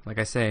as, like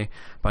I say, a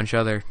bunch of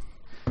other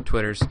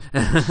Twitters.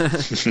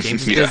 James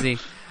is busy.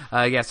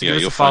 So give us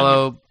a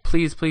follow.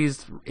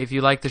 Please, if you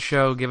like the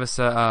show, give us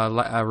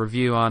a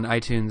review on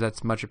iTunes.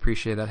 That's much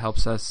appreciated. That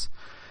helps us.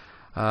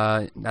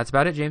 That's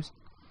about it, James.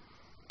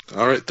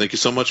 All right. Thank you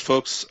so much,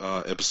 folks.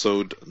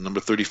 Episode number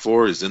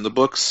 34 is in the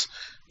books.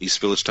 East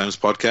Village Times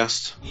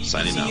Podcast,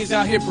 signing out. EVT is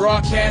out here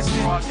broadcasting.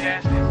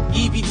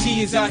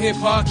 EVT is out here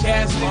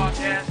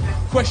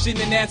podcasting.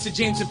 Question and answer,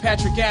 James and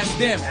Patrick ask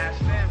them.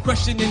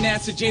 Question and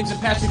answer, James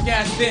and Patrick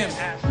ask them.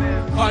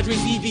 Padres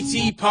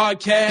EVT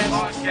Podcast.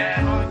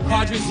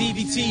 Padres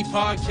EVT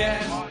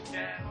Podcast.